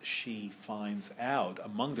because she finds out,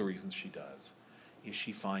 among the reasons she does, is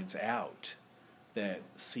she finds out that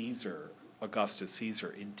Augustus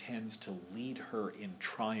Caesar, intends to lead her in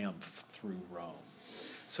triumph through Rome.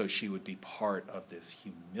 So she would be part of this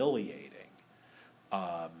humiliating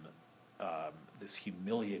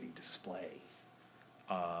display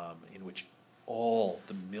in which all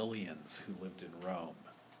the millions who lived in Rome,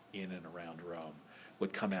 in and around Rome,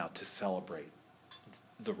 would come out to celebrate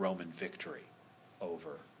the Roman victory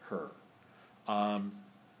over her.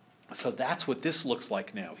 So that's what this looks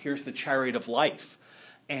like now. Here's the chariot of life.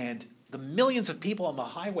 And the millions of people on the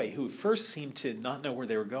highway who at first seemed to not know where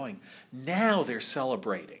they were going, now they're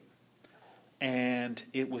celebrating. And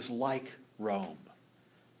it was like Rome.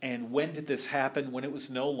 And when did this happen? When it was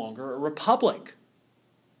no longer a republic.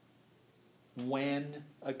 When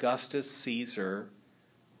Augustus Caesar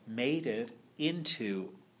made it into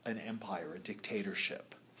an empire, a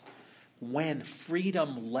dictatorship. When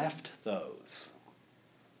freedom left those.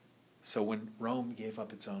 So when Rome gave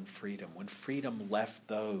up its own freedom, when freedom left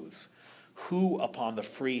those who upon the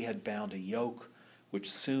free had bound a yoke,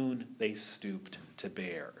 which soon they stooped to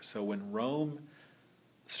bear. So when Rome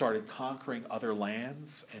started conquering other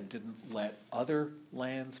lands and didn't let other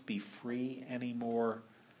lands be free anymore,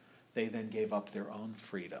 they then gave up their own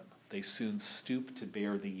freedom. They soon stooped to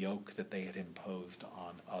bear the yoke that they had imposed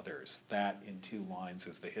on others. That, in 2 lines,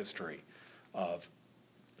 is the history of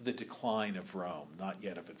the decline of Rome, not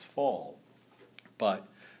yet of its fall, but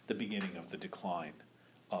the beginning of the decline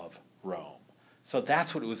of Rome. So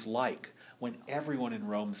that's what it was like when everyone in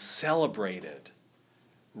Rome celebrated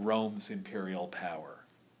Rome's imperial power,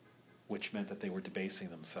 which meant that they were debasing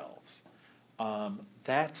themselves.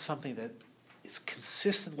 That's something that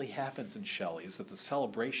consistently happens in Shelley, is that the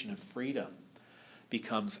celebration of freedom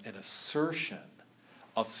becomes an assertion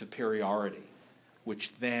of superiority,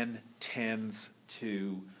 which then tends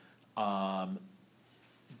to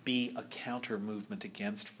be a counter movement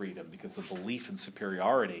against freedom, because the belief in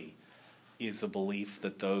superiority is a belief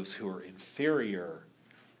that those who are inferior,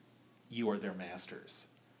 you are their masters.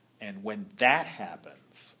 And when that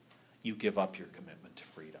happens, you give up your commitment to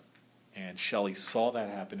freedom. And Shelley saw that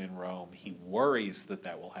happen in Rome. He worries that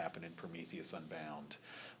that will happen in Prometheus Unbound.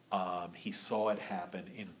 He saw it happen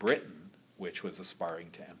in Britain, which was aspiring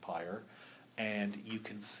to empire, and you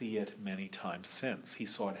can see it many times since. He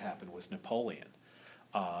saw it happen with Napoleon,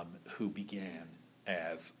 who began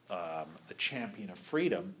as a champion of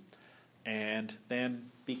freedom and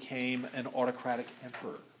then became an autocratic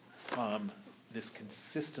emperor. This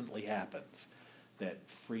consistently happens, that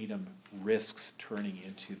freedom risks turning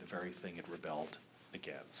into the very thing it rebelled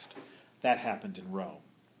against. That happened in Rome.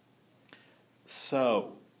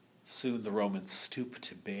 So soon the Romans stooped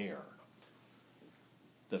to bear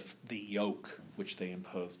the yoke which they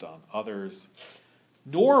imposed on others,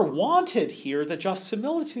 nor wanted here the just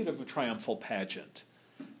similitude of a triumphal pageant.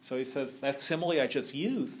 So he says, that simile I just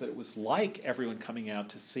used, that it was like everyone coming out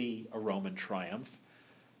to see a Roman triumph,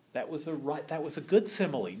 that was a good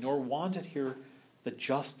simile, nor wanted here the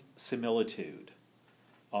just similitude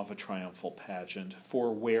of a triumphal pageant.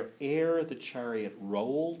 For where'er the chariot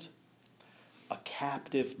rolled, a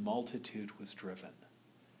captive multitude was driven.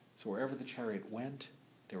 So wherever the chariot went,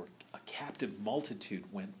 a captive multitude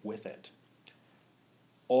went with it.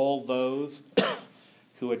 All those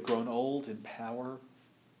who had grown old in power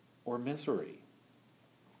or misery,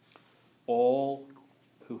 all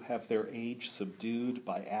who have their age subdued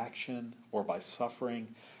by action or by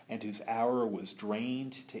suffering, and whose hour was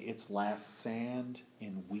drained to its last sand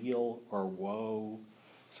in weal or woe,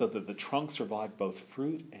 so that the trunk survived both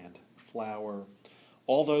fruit and flower,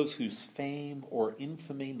 all those whose fame or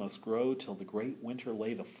infamy must grow till the great winter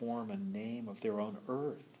lay the form and name of their own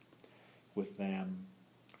earth with them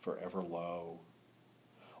forever low.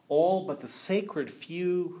 all but the sacred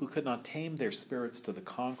few who could not tame their spirits to the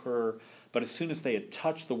conqueror, but as soon as they had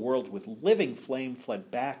touched the world with living flame,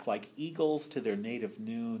 fled back like eagles to their native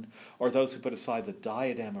noon, or those who put aside the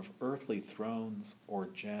diadem of earthly thrones or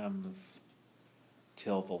gems,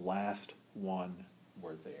 till the last one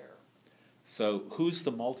were there. So who's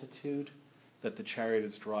the multitude that the chariot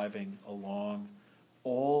is driving along?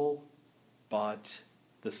 All but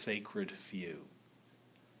the sacred few.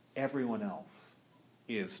 Everyone else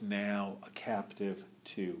is now a captive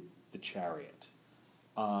to the chariot.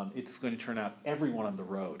 It's going to turn out everyone on the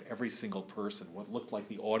road, every single person, what looked like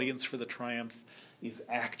the audience for the triumph is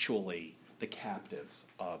actually the captives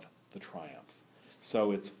of the triumph.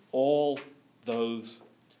 So it's all those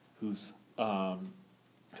who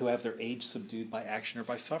have their age subdued by action or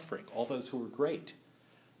by suffering, all those who were great,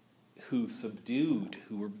 who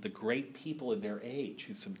were the great people in their age,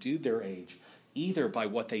 who subdued their age, either by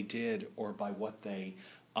what they did or by what they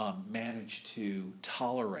managed to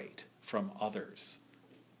tolerate from others,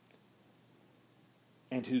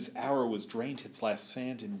 and whose hour was drained to its last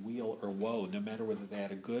sand in weal or woe, no matter whether they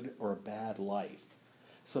had a good or a bad life,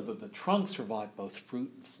 so that the trunk survived both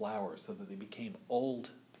fruit and flower, so that they became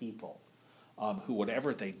old people, who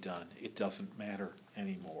whatever they'd done, it doesn't matter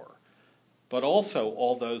anymore. But also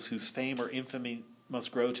all those whose fame or infamy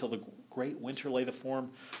must grow till the great winter lay the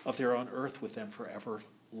form of their own earth with them forever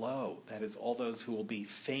low. That is, all those who will be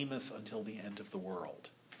famous until the end of the world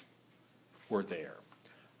were there.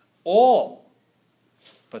 All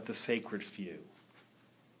but the sacred few.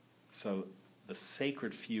 So the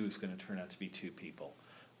sacred few is going to turn out to be two people.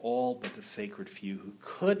 All but the sacred few who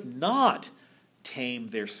could not tame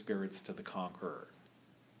their spirits to the conqueror,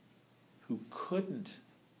 who couldn't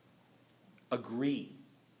agree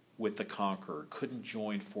with the conqueror, couldn't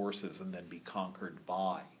join forces and then be conquered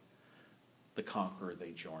by the conqueror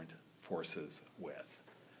they joined forces with.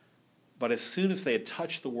 But as soon as they had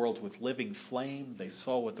touched the world with living flame, they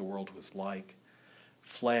saw what the world was like,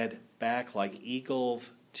 fled back like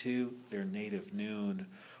eagles to their native noon,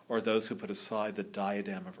 or those who put aside the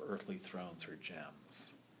diadem of earthly thrones or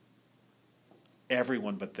gems.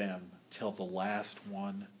 Everyone but them, till the last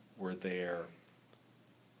one, were there.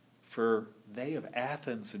 For they of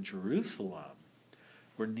Athens and Jerusalem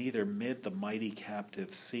were neither mid the mighty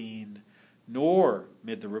captives seen, nor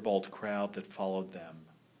mid the ribald crowd that followed them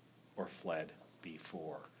or fled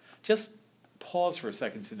before. Just pause for a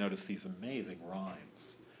second to notice these amazing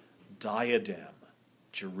rhymes. Diadem,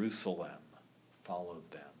 Jerusalem,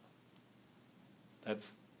 followed them.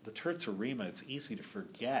 That's the terza rima. It's easy to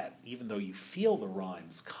forget, even though you feel the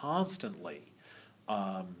rhymes constantly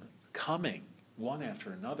coming one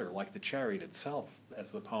after another, like the chariot itself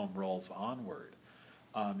as the poem rolls onward.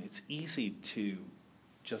 It's easy to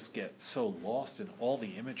just get so lost in all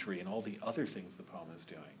the imagery and all the other things the poem is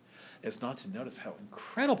doing as not to notice how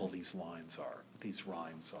incredible these rhymes are.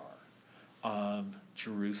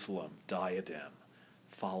 Jerusalem, diadem,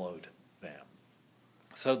 followed them.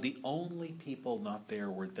 So the only people not there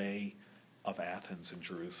were they of Athens and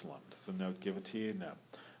Jerusalem. Does the note give it to you?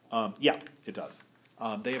 No. Yeah, it does.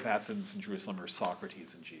 They of Athens and Jerusalem are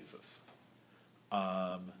Socrates and Jesus.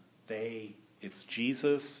 It's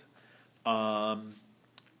Jesus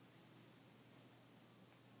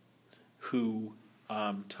who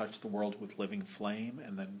touched the world with living flame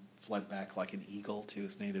and then fled back like an eagle to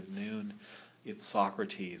his native noon. It's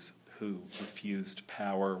Socrates who refused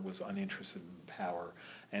power, was uninterested in power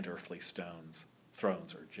and earthly thrones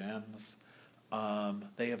or gems.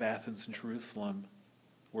 They of Athens and Jerusalem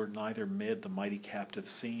were neither mid the mighty captive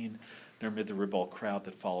seen, nor mid the ribald crowd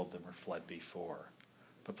that followed them or fled before.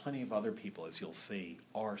 But plenty of other people, as you'll see,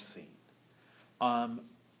 are seen.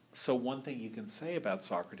 So one thing you can say about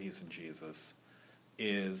Socrates and Jesus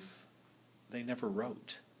is they never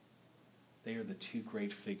wrote. They are the two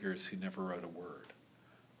great figures who never wrote a word,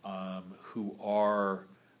 who are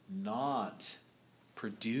not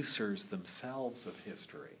producers themselves of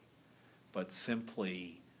history, but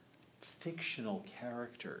simply fictional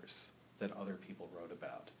characters that other people wrote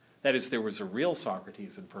about. That is, there was a real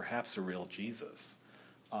Socrates and perhaps a real Jesus,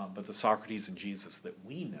 but the Socrates and Jesus that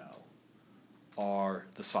we know are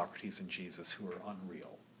the Socrates and Jesus who are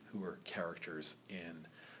unreal, who are characters in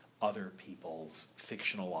other people's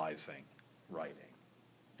fictionalizing writing,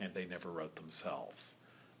 and they never wrote themselves.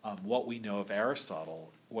 What we know of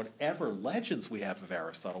Aristotle, whatever legends we have of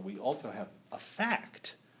Aristotle, we also have a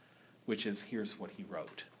fact, which is here's what he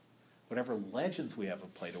wrote. Whatever legends we have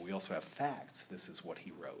of Plato, we also have facts. This is what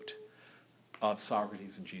he wrote. Of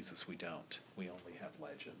Socrates and Jesus, we don't. We only have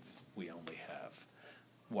legends. We only have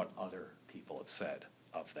what other people have said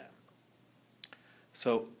of them.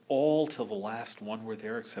 So all till the last one were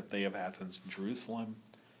there, except they of Athens and Jerusalem,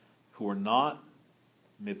 who were not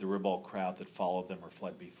mid the ribald crowd that followed them or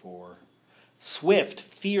fled before. Swift,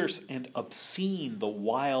 fierce, and obscene, the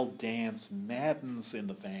wild dance maddens in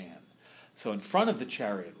the van. So in front of the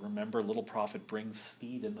chariot, remember, little prophet brings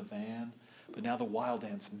speed in the van, but now the wild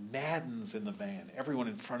dance maddens in the van. Everyone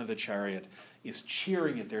in front of the chariot is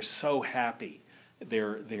cheering it. They're so happy.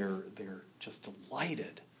 They're just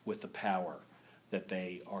delighted with the power that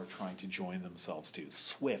they are trying to join themselves to.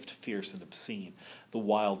 Swift, fierce, and obscene, the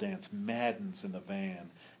wild dance maddens in the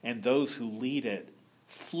van, and those who lead it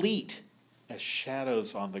fleet as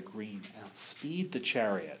shadows on the green, outspeed the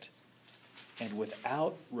chariot, and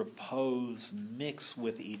without repose mix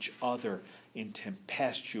with each other in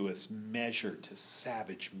tempestuous measure to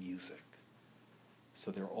savage music.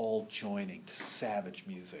 So they're all joining to savage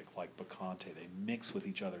music like Bacchante. They mix with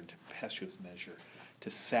each other in tempestuous measure to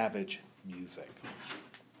savage music.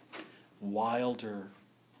 Wilder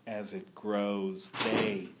as it grows,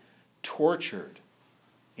 they, tortured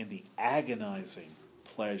in the agonizing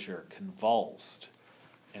pleasure, convulsed,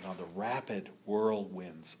 and on the rapid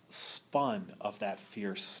whirlwinds spun of that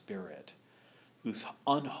fierce spirit, whose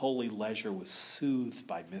unholy leisure was soothed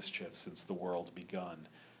by mischief since the world begun.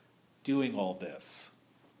 Doing all this,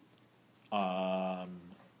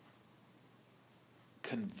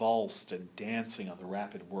 convulsed and dancing on the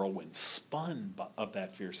rapid whirlwind, spun of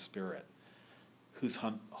that fierce spirit, whose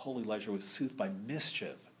holy leisure was soothed by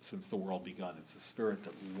mischief since the world begun. It's a spirit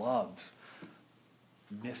that loves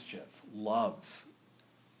mischief, loves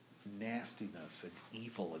nastiness and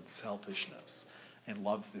evil and selfishness, and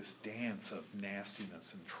loves this dance of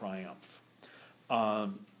nastiness and triumph.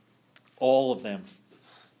 All of them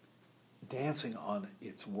dancing on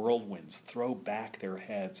its whirlwinds, throw back their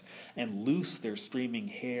heads and loose their streaming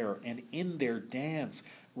hair, and in their dance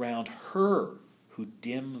round her who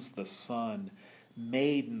dims the sun,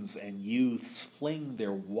 maidens and youths fling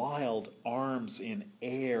their wild arms in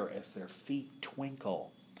air as their feet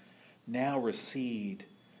twinkle, now recede,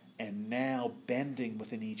 and now bending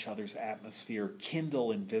within each other's atmosphere,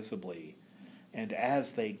 kindle invisibly, and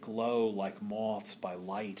as they glow like moths by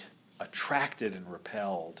light, attracted and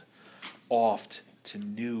repelled, oft to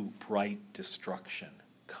new bright destruction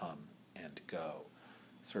come and go.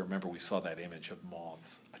 So remember, we saw that image of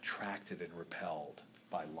moths attracted and repelled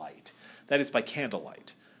by light. That is, by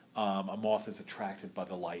candlelight. A moth is attracted by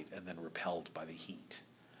the light and then repelled by the heat.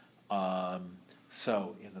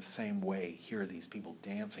 So in the same way, here are these people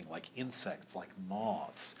dancing like insects, like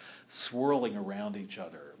moths, swirling around each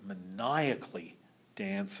other, maniacally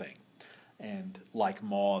dancing. And like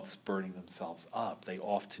moths burning themselves up, they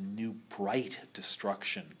oft to new bright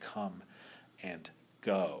destruction come and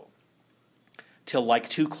go. Till like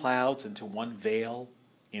two clouds into one veil,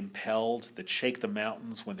 impelled, that shake the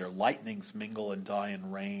mountains when their lightnings mingle and die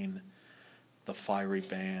in rain, the fiery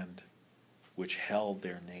band which held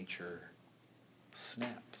their nature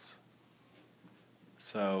snaps.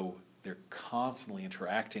 So they're constantly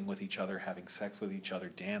interacting with each other, having sex with each other,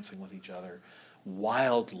 dancing with each other,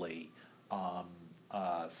 wildly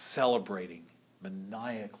celebrating,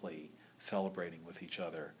 maniacally celebrating with each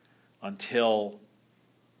other, until,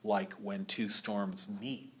 like when two storms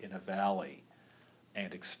meet in a valley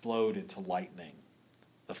and explode into lightning,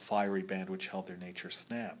 the fiery band which held their nature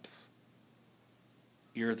snaps.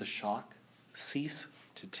 Ere the shock cease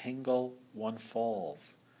to tingle, one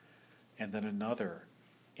falls, and then another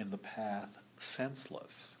in the path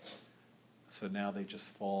senseless. So now they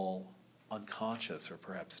just fall unconscious or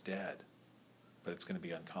perhaps dead, but it's going to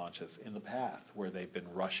be unconscious in the path where they've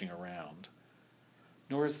been rushing around.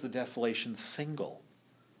 Nor is the desolation single.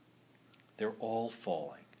 They're all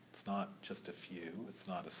falling. It's not just a few. It's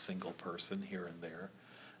not a single person here and there.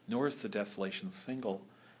 Nor is the desolation single.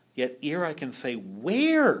 Yet ere I can say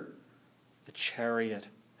where the chariot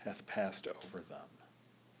hath passed over them.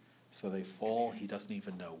 So they fall, he doesn't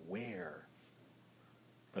even know where,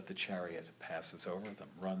 but the chariot passes over them,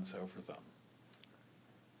 runs over them.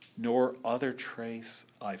 Nor other trace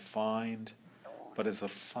I find, but as a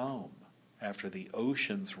foam after the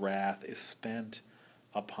ocean's wrath is spent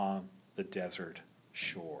upon the desert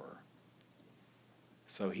shore.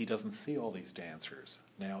 So he doesn't see all these dancers.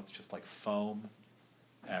 Now it's just like foam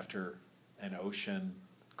after an ocean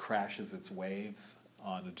crashes its waves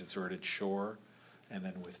on a deserted shore and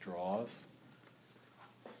then withdraws.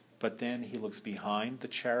 But then he looks behind the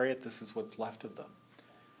chariot. This is what's left of them.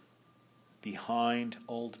 Behind,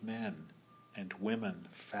 old men and women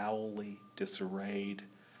foully disarrayed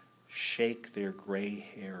shake their gray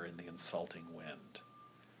hair in the insulting wind.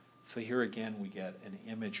 So here again we get an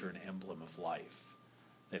image or an emblem of life.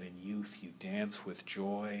 that in youth you dance with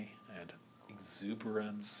joy and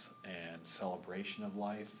exuberance and celebration of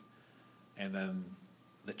life, and then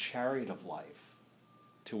the chariot of life,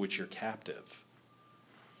 to which you're captive,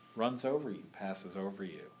 runs over you, passes over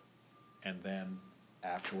you, and then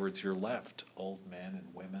afterwards you're left, old men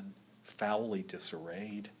and women, foully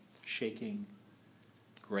disarrayed, shaking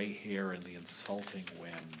gray hair in the insulting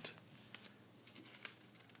wind.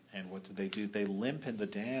 And what do? They limp in the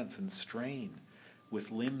dance and strain,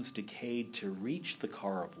 with limbs decayed, to reach the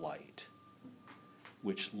car of light,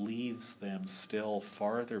 which leaves them still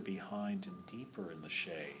farther behind and deeper in the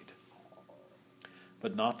shade.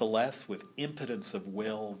 But not the less, with impotence of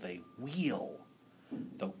will, they wheel,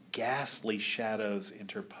 though ghastly shadows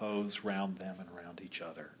interpose round them and round each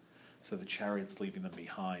other. So the chariot's leaving them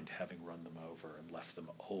behind, having run them over and left them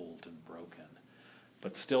old and broken.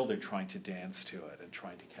 But still they're trying to dance to it and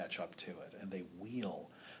trying to catch up to it. And they wheel,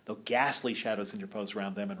 though ghastly shadows interpose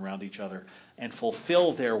round them and round each other, and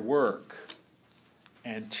fulfill their work,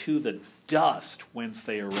 and to the dust whence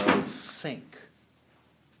they arose sink,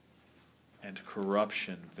 and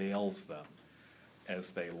corruption veils them as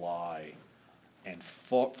they lie, and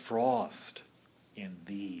frost in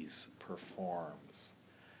these performs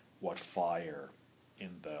what fire in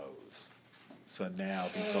those. So now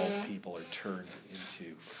these old people are turned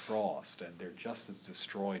into frost, and they're just as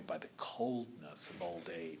destroyed by the coldness of old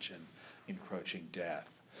age and encroaching death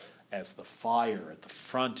as the fire at the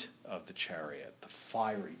front of the chariot, the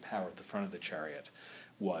fiery power at the front of the chariot,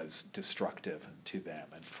 was destructive to them.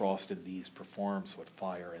 And frost in these performs what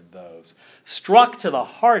fire in those. Struck to the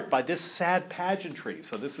heart by this sad pageantry.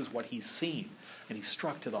 So this is what he's seen. And he's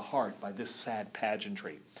struck to the heart by this sad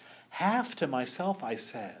pageantry. Half to myself I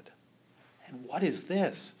said, and what is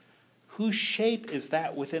this? Whose shape is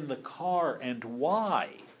that within the car, and why?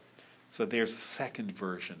 So there's a second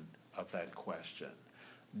version of that question.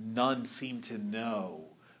 None seem to know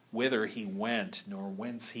whither he went, nor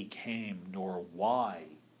whence he came, nor why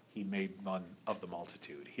he made one of the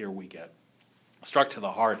multitude. Here we get struck to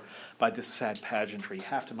the heart by this sad pageantry.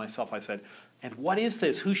 Half to myself I said, and what is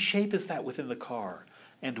this? Whose shape is that within the car?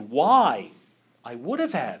 And why? I would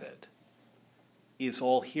have added, is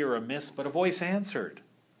all here amiss? But a voice answered,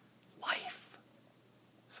 life.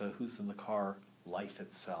 So who's in the car? Life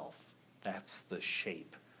itself. That's the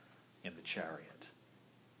shape in the chariot,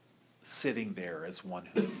 sitting there as one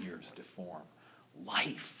whose years deform.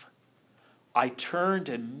 Life. I turned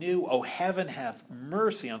and knew, O heaven, have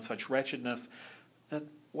mercy on such wretchedness, that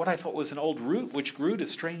what I thought was an old root which grew to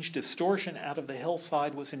strange distortion out of the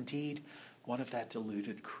hillside was indeed one of that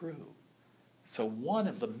deluded crew. So one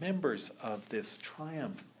of the members of this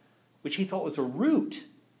triumph, which he thought was a root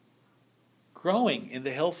growing in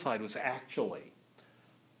the hillside, was actually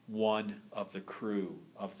one of the crew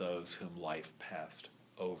of those whom life passed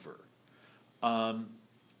over.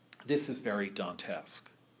 This is very Dantesque.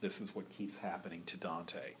 This is what keeps happening to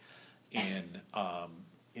Dante in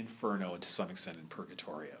Inferno and to some extent in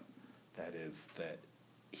Purgatorio. That is, that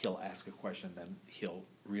he'll ask a question, then he'll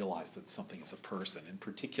realize that something is a person, in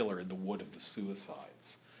particular in the Wood of the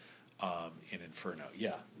Suicides in Inferno.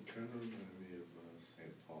 Yeah? It kind of reminded me of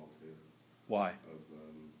St. Paul, too. Why? Of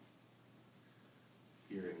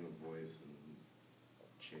hearing the voice and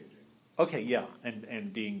changing. Okay, yeah,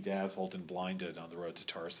 and being dazzled and blinded on the road to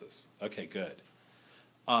Tarsus. Okay, good.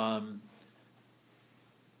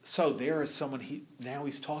 So there is someone, now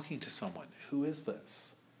he's talking to someone. Who is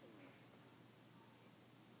this?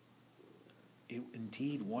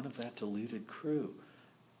 Indeed, one of that deluded crew.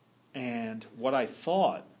 And what I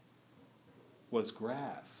thought was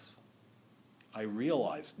grass, I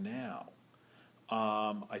realized now.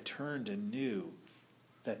 I turned and knew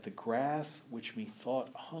that the grass which methought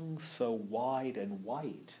hung so wide and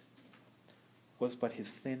white was but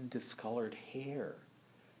his thin discolored hair,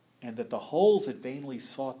 and that the holes it vainly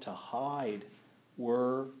sought to hide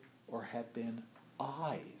were or had been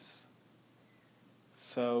eyes.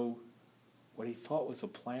 So what he thought was a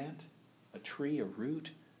plant, a tree, a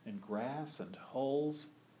root, and grass and holes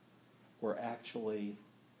were actually,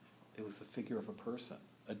 it was the figure of a person,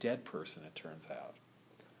 a dead person, it turns out.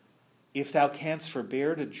 If thou canst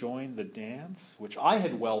forbear to join the dance, which I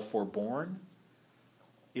had well forborne,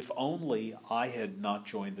 if only I had not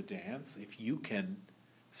joined the dance, if you can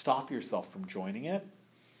stop yourself from joining it,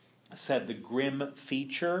 said the grim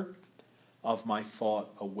feature of my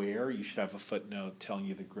thought aware. You should have a footnote telling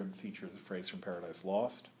you the grim feature is a phrase from Paradise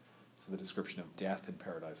Lost. It's the description of death in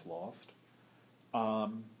Paradise Lost.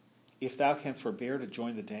 If thou canst forbear to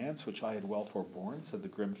join the dance, which I had well forborne, said the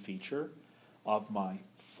grim feature of my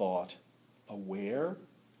thought aware,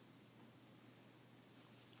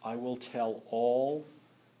 I will tell all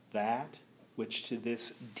that which to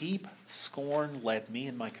this deep scorn led me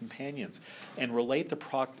and my companions, and relate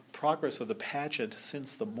the progress of the pageant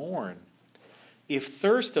since the morn. If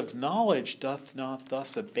thirst of knowledge doth not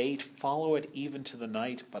thus abate, follow it even to the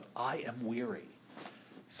night, but I am weary.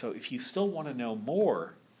 So if you still want to know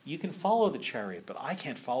more, you can follow the chariot, but I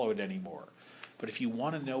can't follow it anymore. But if you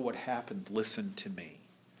want to know what happened, listen to me.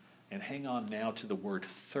 And hang on now to the word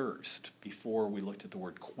thirst. Before we looked at the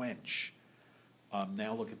word quench.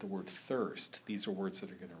 Now look at the word thirst. These are words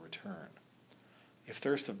that are going to return. If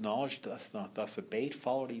thirst of knowledge doth not thus abate,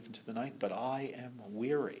 follow it even to the night, but I am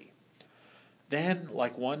weary. Then,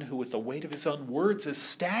 like one who with the weight of his own words is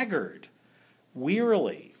staggered,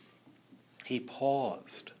 wearily, he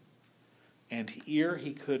paused. And ere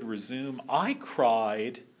he could resume, I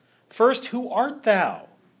cried, first, who art thou?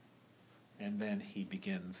 And then he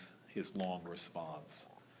begins his long response.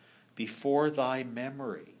 Before thy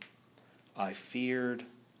memory, I feared,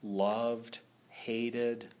 loved,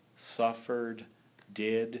 hated, suffered,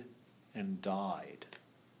 did, and died.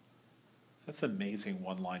 That's an amazing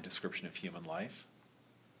one-line description of human life.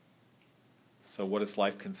 So what does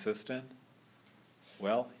life consist in?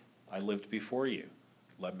 Well, I lived before you.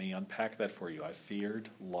 Let me unpack that for you. I feared,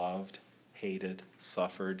 loved, hated,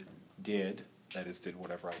 suffered, did, that is, did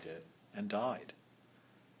whatever I did, and died.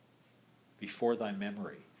 Before thy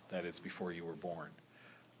memory, that is, before you were born.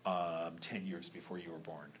 10 years before you were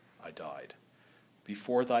born, I died.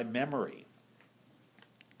 Before thy memory,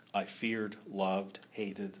 I feared, loved,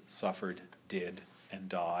 hated, suffered, did, and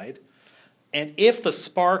died. And if the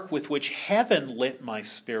spark with which heaven lit my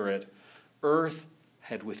spirit, earth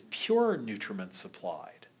had with pure nutriment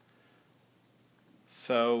supplied.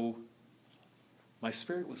 So my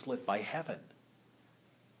spirit was lit by heaven.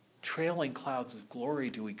 Trailing clouds of glory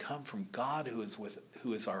do we come from God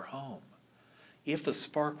who is our home. If the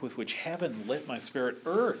spark with which heaven lit my spirit,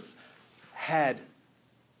 earth had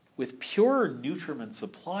with pure nutriment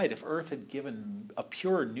supplied, if earth had given a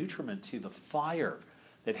pure nutriment to the fire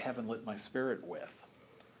that heaven lit my spirit with,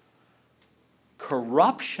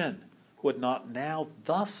 corruption would not now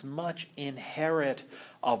thus much inherit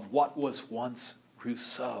of what was once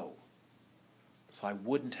Rousseau. So I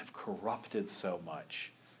wouldn't have corrupted so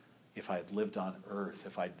much if I had lived on earth,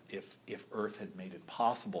 if earth had made it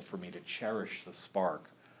possible for me to cherish the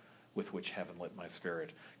spark with which heaven lit my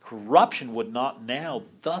spirit. Corruption would not now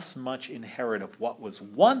thus much inherit of what was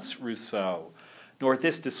once Rousseau, nor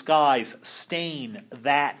this disguise stain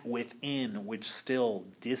that within which still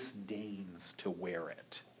disdains to wear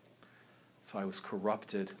it. So I was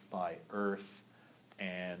corrupted by earth,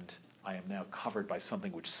 and I am now covered by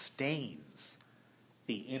something which stains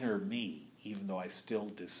the inner me, even though I still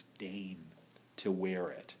disdain to wear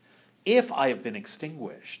it. If I have been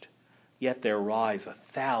extinguished, yet there rise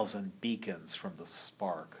 1,000 beacons from the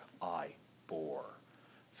spark I bore.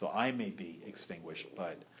 So I may be extinguished,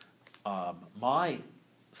 but my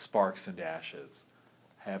sparks and ashes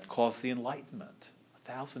have caused the enlightenment.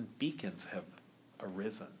 1,000 beacons have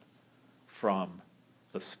arisen from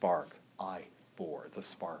the spark I bore, the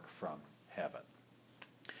spark from heaven.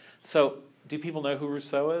 So, do people know who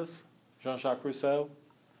Rousseau is? Jean-Jacques Rousseau?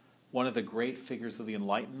 One of the great figures of the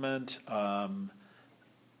Enlightenment,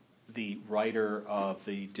 the writer of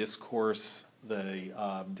the discourse,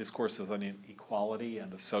 discourses on inequality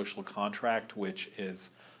and the social contract, which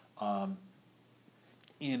is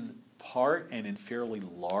in part and in fairly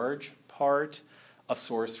large part a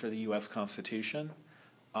source for the U.S. Constitution.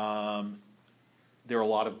 There are a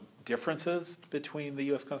lot of differences between the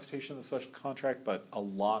U.S. Constitution and the social contract, but a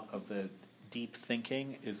lot of the deep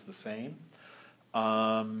thinking is the same.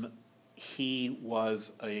 He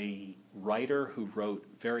was a writer who wrote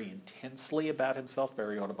very intensely about himself,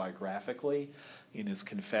 very autobiographically. In his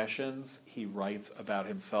Confessions, he writes about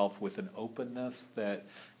himself with an openness that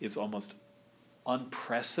is almost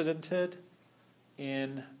unprecedented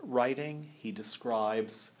in writing. He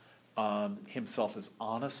describes himself as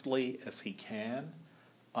honestly as he can.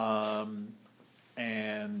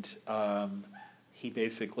 He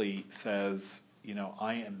basically says,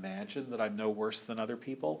 I imagine that I'm no worse than other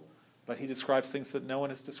people, but he describes things that no one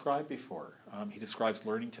has described before. He describes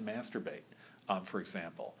learning to masturbate, for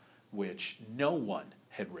example, which no one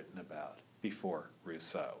had written about before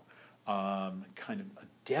Rousseau. Kind of a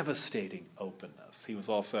devastating openness. He was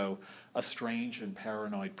also a strange and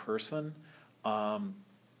paranoid person.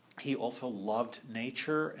 He also loved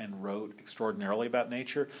nature and wrote extraordinarily about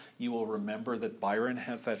nature. You will remember that Byron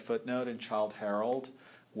has that footnote in Childe Harold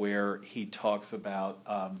where he talks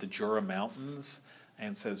about the Jura Mountains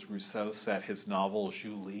and says Rousseau set his novel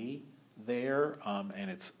Julie there, and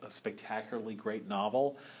it's a spectacularly great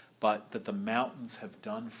novel. but that the mountains have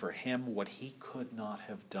done for him what he could not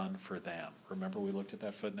have done for them. Remember we looked at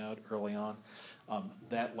that footnote early on?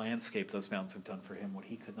 That landscape, those mountains have done for him what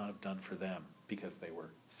he could not have done for them because they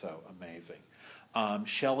were so amazing.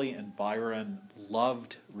 Shelley and Byron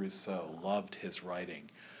loved Rousseau, loved his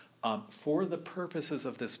writing. For the purposes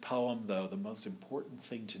of this poem, though, the most important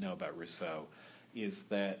thing to know about Rousseau is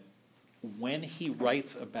that when he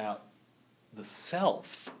writes about the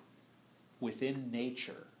self within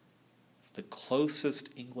nature, the closest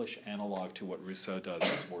English analog to what Rousseau does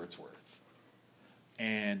is Wordsworth.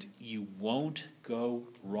 And you won't go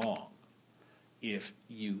wrong if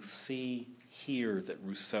you see here that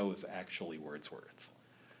Rousseau is actually Wordsworth.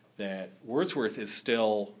 That Wordsworth is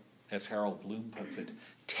still, as Harold Bloom puts it,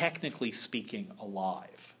 technically speaking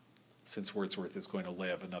alive, since Wordsworth is going to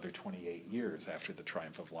live another 28 years after the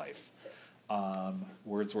triumph of life.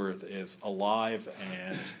 Wordsworth is alive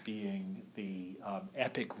and being the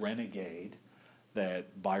epic renegade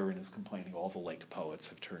that Byron is complaining all the lake poets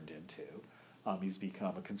have turned into. He's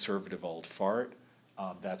become a conservative old fart.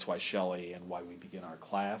 That's why Shelley and why we began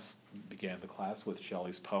the class with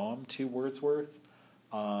Shelley's poem to Wordsworth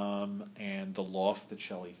and the loss that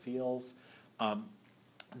Shelley feels.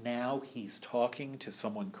 Now he's talking to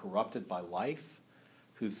someone corrupted by life,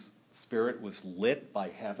 whose spirit was lit by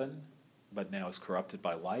heaven, but now is corrupted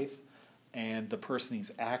by life. And the person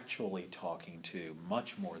he's actually talking to,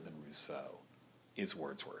 much more than Rousseau, is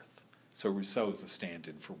Wordsworth. So Rousseau is a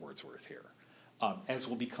stand-in for Wordsworth here, as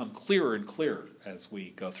will become clearer and clearer as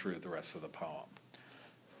we go through the rest of the poem.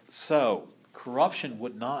 So corruption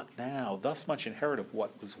would not now thus much inherit of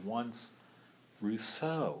what was once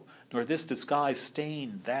Rousseau, nor this disguise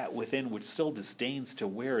stain that within which still disdains to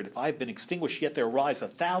wear it. If I have been extinguished, yet there rise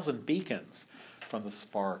 1,000 beacons from the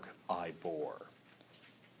spark I bore.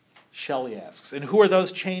 Shelley asks, and who are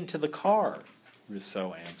those chained to the car?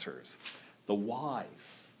 Rousseau answers, the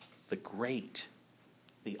wise, the great,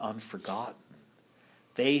 the unforgotten.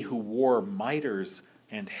 They who wore mitres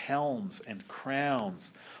and helms and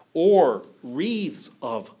crowns, or wreaths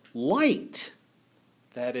of light.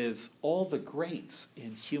 That is, all the greats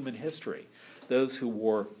in human history. Those who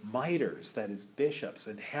wore mitres, that is, bishops,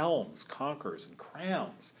 and helms, conquerors, and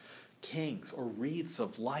crowns, kings, or wreaths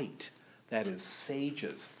of light, that is,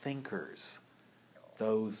 sages, thinkers,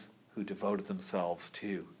 those who devoted themselves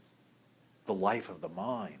to the life of the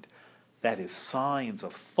mind. That is, signs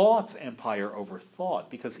of thought's empire over thought,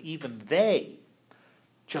 because even they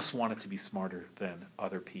just wanted to be smarter than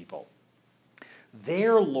other people.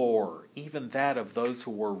 Their lore, even that of those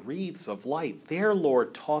who wore wreaths of light, their lore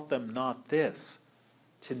taught them not this,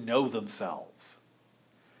 to know themselves.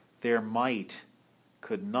 Their might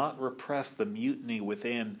could not repress the mutiny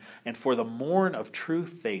within, and for the morn of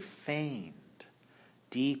truth they feigned.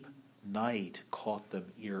 Deep night caught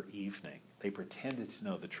them ere evening. They pretended to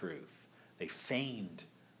know the truth. They feigned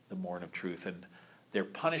the morn of truth, and their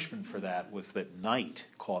punishment for that was that night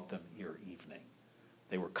caught them ere evening.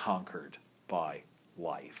 They were conquered by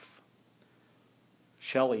life.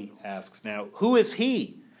 Shelley asks now, who is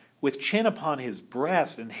he with chin upon his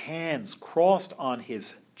breast and hands crossed on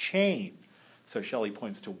his chain? So Shelley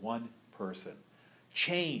points to one person,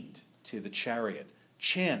 chained to the chariot,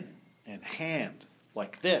 chin and hand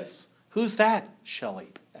like this. Who's that? Shelley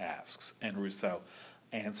asks, and Rousseau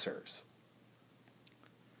answers,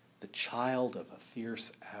 the child of a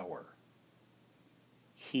fierce hour.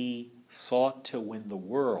 He sought to win the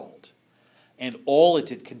world, and all it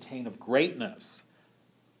did contain of greatness,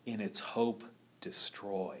 in its hope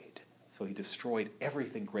destroyed. So he destroyed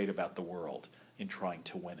everything great about the world in trying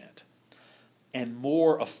to win it. And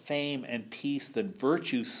more of fame and peace than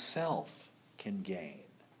virtue's self can gain,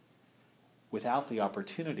 without the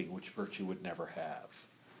opportunity which virtue would never have.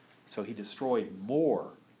 So he destroyed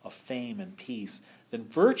more of fame and peace than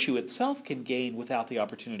virtue itself can gain without the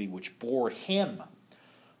opportunity which bore him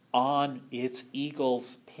on its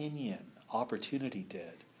eagle's pinion. Opportunity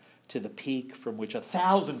did, to the peak from which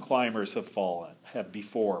 1,000 climbers have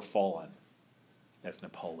before fallen, as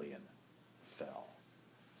Napoleon fell.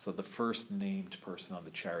 So the first named person on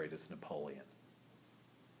the chariot is Napoleon,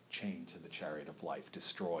 chained to the chariot of life,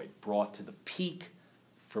 destroyed, brought to the peak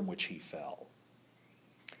from which he fell.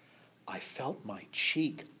 I felt my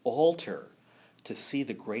cheek alter to see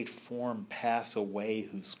the great form pass away,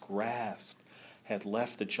 whose grasp had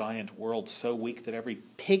left the giant world so weak that every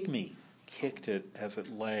pygmy kicked it as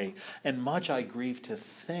it lay. And much I grieve to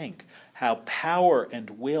think how power and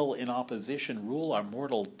will in opposition rule our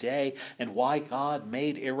mortal day, and why God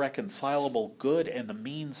made irreconcilable good and the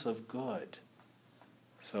means of good.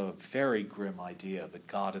 So a very grim idea that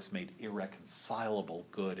God has made irreconcilable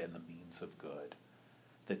good and the means of good.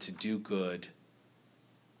 that to do good,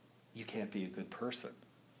 you can't be a good person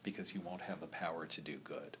because you won't have the power to do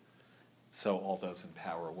good. So all those in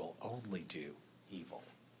power will only do evil.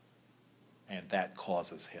 And that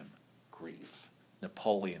causes him grief.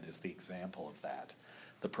 Napoleon is the example of that.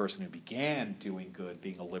 The person who began doing good,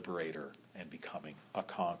 being a liberator, and becoming a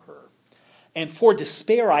conqueror. And for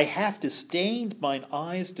despair I half disdained mine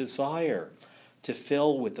eyes' desire to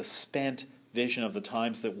fill with the spent vision of the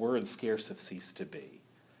times that were and scarce have ceased to be.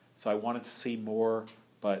 So I wanted to see more,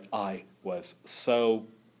 but I was so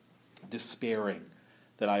despairing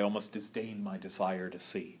that I almost disdained my desire to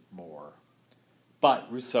see more.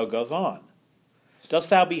 But Rousseau goes on.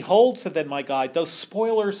 Dost thou behold, said then my guide, those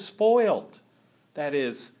spoilers spoiled? That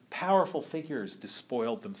is, powerful figures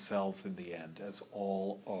despoiled themselves in the end, as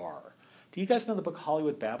all are. Do you guys know the book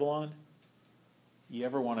Hollywood Babylon? You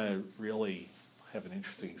ever want to really have an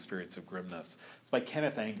interesting experience of grimness? It's by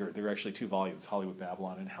Kenneth Anger. There are actually 2 volumes, Hollywood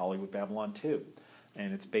Babylon and Hollywood Babylon 2.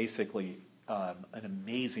 And it's basically an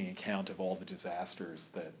amazing account of all the disasters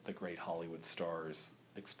that the great Hollywood stars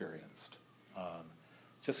experienced.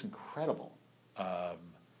 Just incredible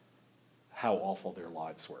how awful their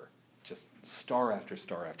lives were. Just star after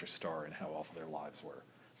star after star, and how awful their lives were.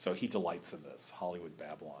 So he delights in this. Hollywood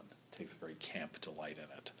Babylon takes a very camp delight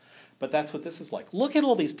in it. But that's what this is like. Look at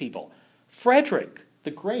all these people. Frederick the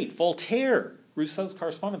Great, Voltaire, Rousseau's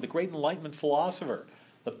correspondent, the great Enlightenment philosopher,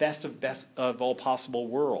 the best of all possible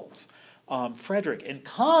worlds. Frederick and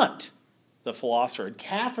Kant, the philosopher, and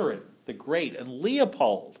Catherine the Great, and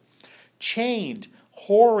Leopold, chained,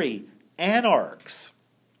 hoary anarchs,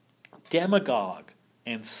 demagogue,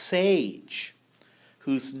 and sage,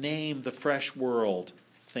 whose name the fresh world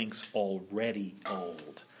thinks already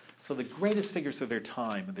old. So the greatest figures of their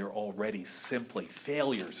time, they're already simply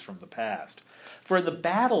failures from the past. For in the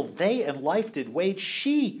battle they and life did wage,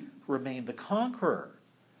 she remained the conqueror.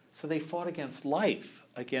 So they fought against life,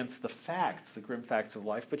 against the facts, the grim facts of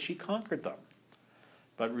life, but she conquered them.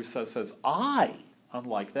 But Rousseau says, I,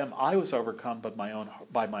 unlike them, I was overcome by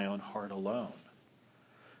my own heart alone,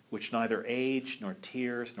 which neither age, nor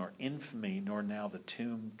tears, nor infamy, nor now the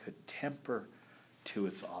tomb could temper to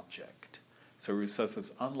its object. So Rousseau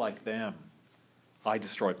says, unlike them, I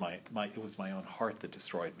destroyed it was my own heart that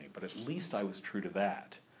destroyed me, but at least I was true to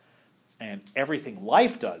that. And everything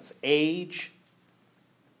life does, age,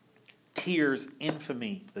 tears,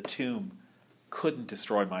 infamy, the tomb, couldn't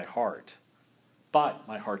destroy my heart, but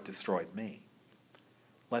my heart destroyed me.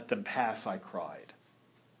 Let them pass, I cried.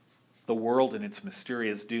 The world in its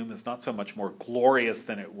mysterious doom is not so much more glorious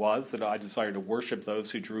than it was, that I desire to worship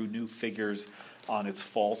those who drew new figures on its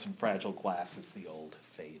false and fragile glass as the old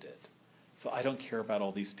faded. So I don't care about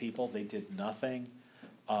all these people. They did nothing.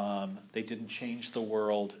 They didn't change the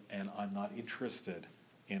world, and I'm not interested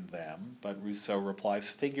in them. But Rousseau replies,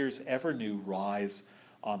 figures ever new rise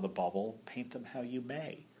on the bubble, paint them how you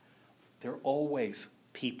may. There are always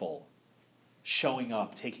people showing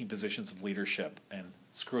up, taking positions of leadership, and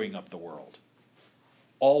screwing up the world.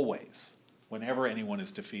 Always. Whenever anyone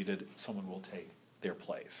is defeated, someone will take their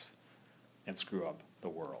place and screw up the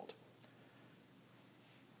world.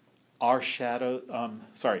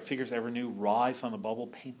 Figures ever new, rise on the bubble,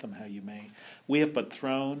 paint them how you may. We have but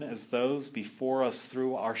thrown as those before us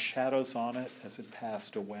threw our shadows on it as it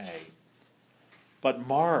passed away. But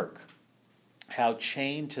mark how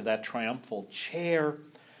chained to that triumphal chair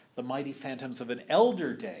the mighty phantoms of an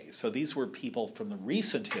elder day. So these were people from the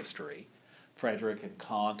recent history, Frederick and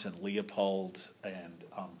Kant and Leopold and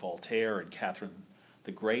Voltaire and Catherine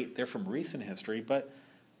the Great. They're from recent history, but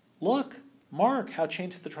look, mark how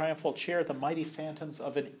chained to the triumphal chair the mighty phantoms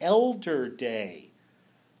of an elder day.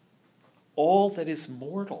 All that is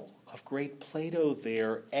mortal of great Plato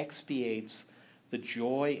there expiates the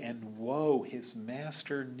joy and woe his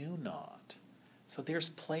master knew not. So there's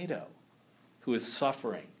Plato, who is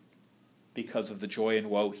suffering because of the joy and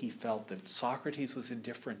woe he felt that Socrates was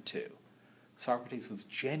indifferent to. Socrates was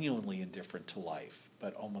genuinely indifferent to life,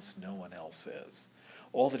 but almost no one else is.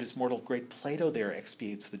 All that is mortal of great Plato there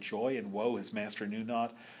expiates the joy and woe his master knew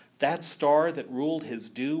not. That star that ruled his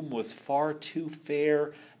doom was far too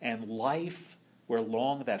fair, and life, where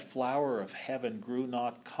long that flower of heaven grew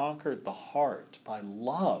not, conquered the heart by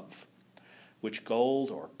love, which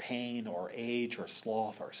gold or pain or age or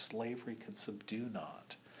sloth or slavery could subdue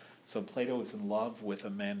not. So Plato was in love with a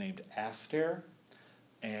man named Aster,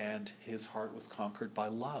 and his heart was conquered by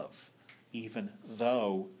love, even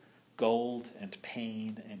though gold and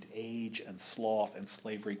pain and age and sloth and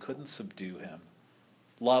slavery couldn't subdue him.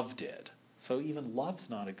 Love did. So even love's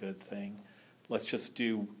not a good thing. Let's just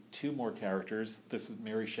do two more characters. This is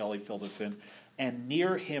Mary Shelley filled us in. And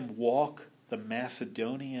near him walk the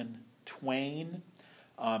Macedonian twain,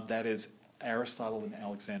 that is Aristotle and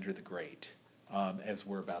Alexander the Great, as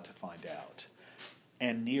we're about to find out.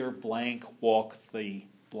 And near blank walk the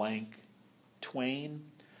blank twain,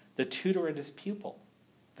 the tutor and his pupil,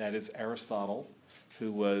 that is Aristotle,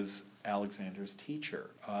 who was Alexander's teacher.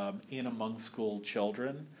 In Among School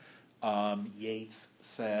Children, Yeats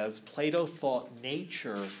says, Plato thought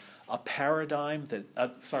nature a paradigm that,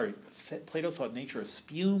 Plato thought nature a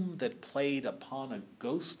spume that played upon a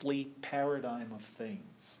ghostly paradigm of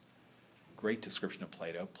things. Great description of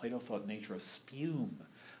Plato. Plato thought nature a spume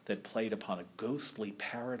that played upon a ghostly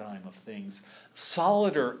paradigm of things.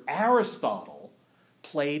 Solider Aristotle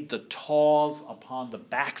played the taws upon the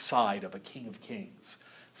backside of a king of kings.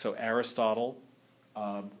 So Aristotle,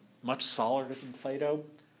 much solider than Plato,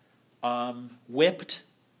 whipped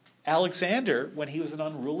Alexander when he was an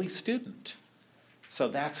unruly student. So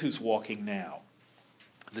that's who's walking now.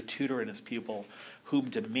 The tutor and his pupil, whom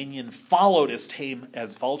dominion followed as tame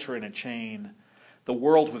as vulture in a chain. The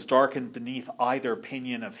world was darkened beneath either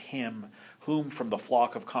pinion of him, whom from the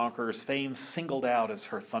flock of conquerors fame singled out as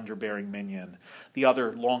her thunder-bearing minion. The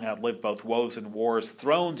other long outlived both woes and wars,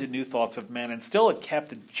 throned in new thoughts of men, and still had kept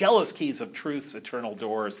the jealous keys of truth's eternal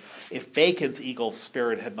doors, if Bacon's eagle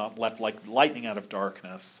spirit had not leapt like lightning out of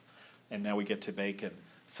darkness. And now we get to Bacon.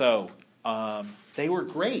 So, they were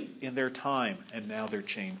great in their time, and now they're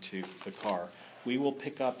chained to the car. We will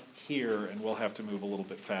pick up here, and we'll have to move a little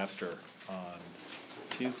bit faster on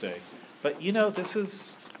Tuesday. But, this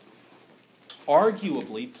is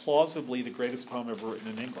arguably, plausibly, the greatest poem ever written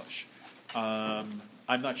in English. I'm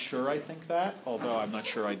not sure I think that, although I'm not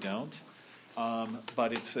sure I don't.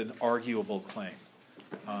 But it's an arguable claim,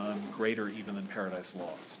 greater even than Paradise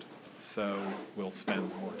Lost. So we'll spend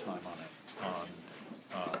more time on it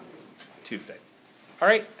on Tuesday. All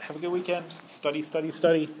right, have a good weekend. Study, study,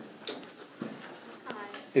 study. Hi.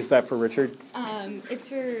 Is that for Richard? It's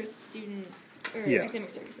for student or Yeah. academic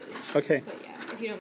services. Okay. But yeah.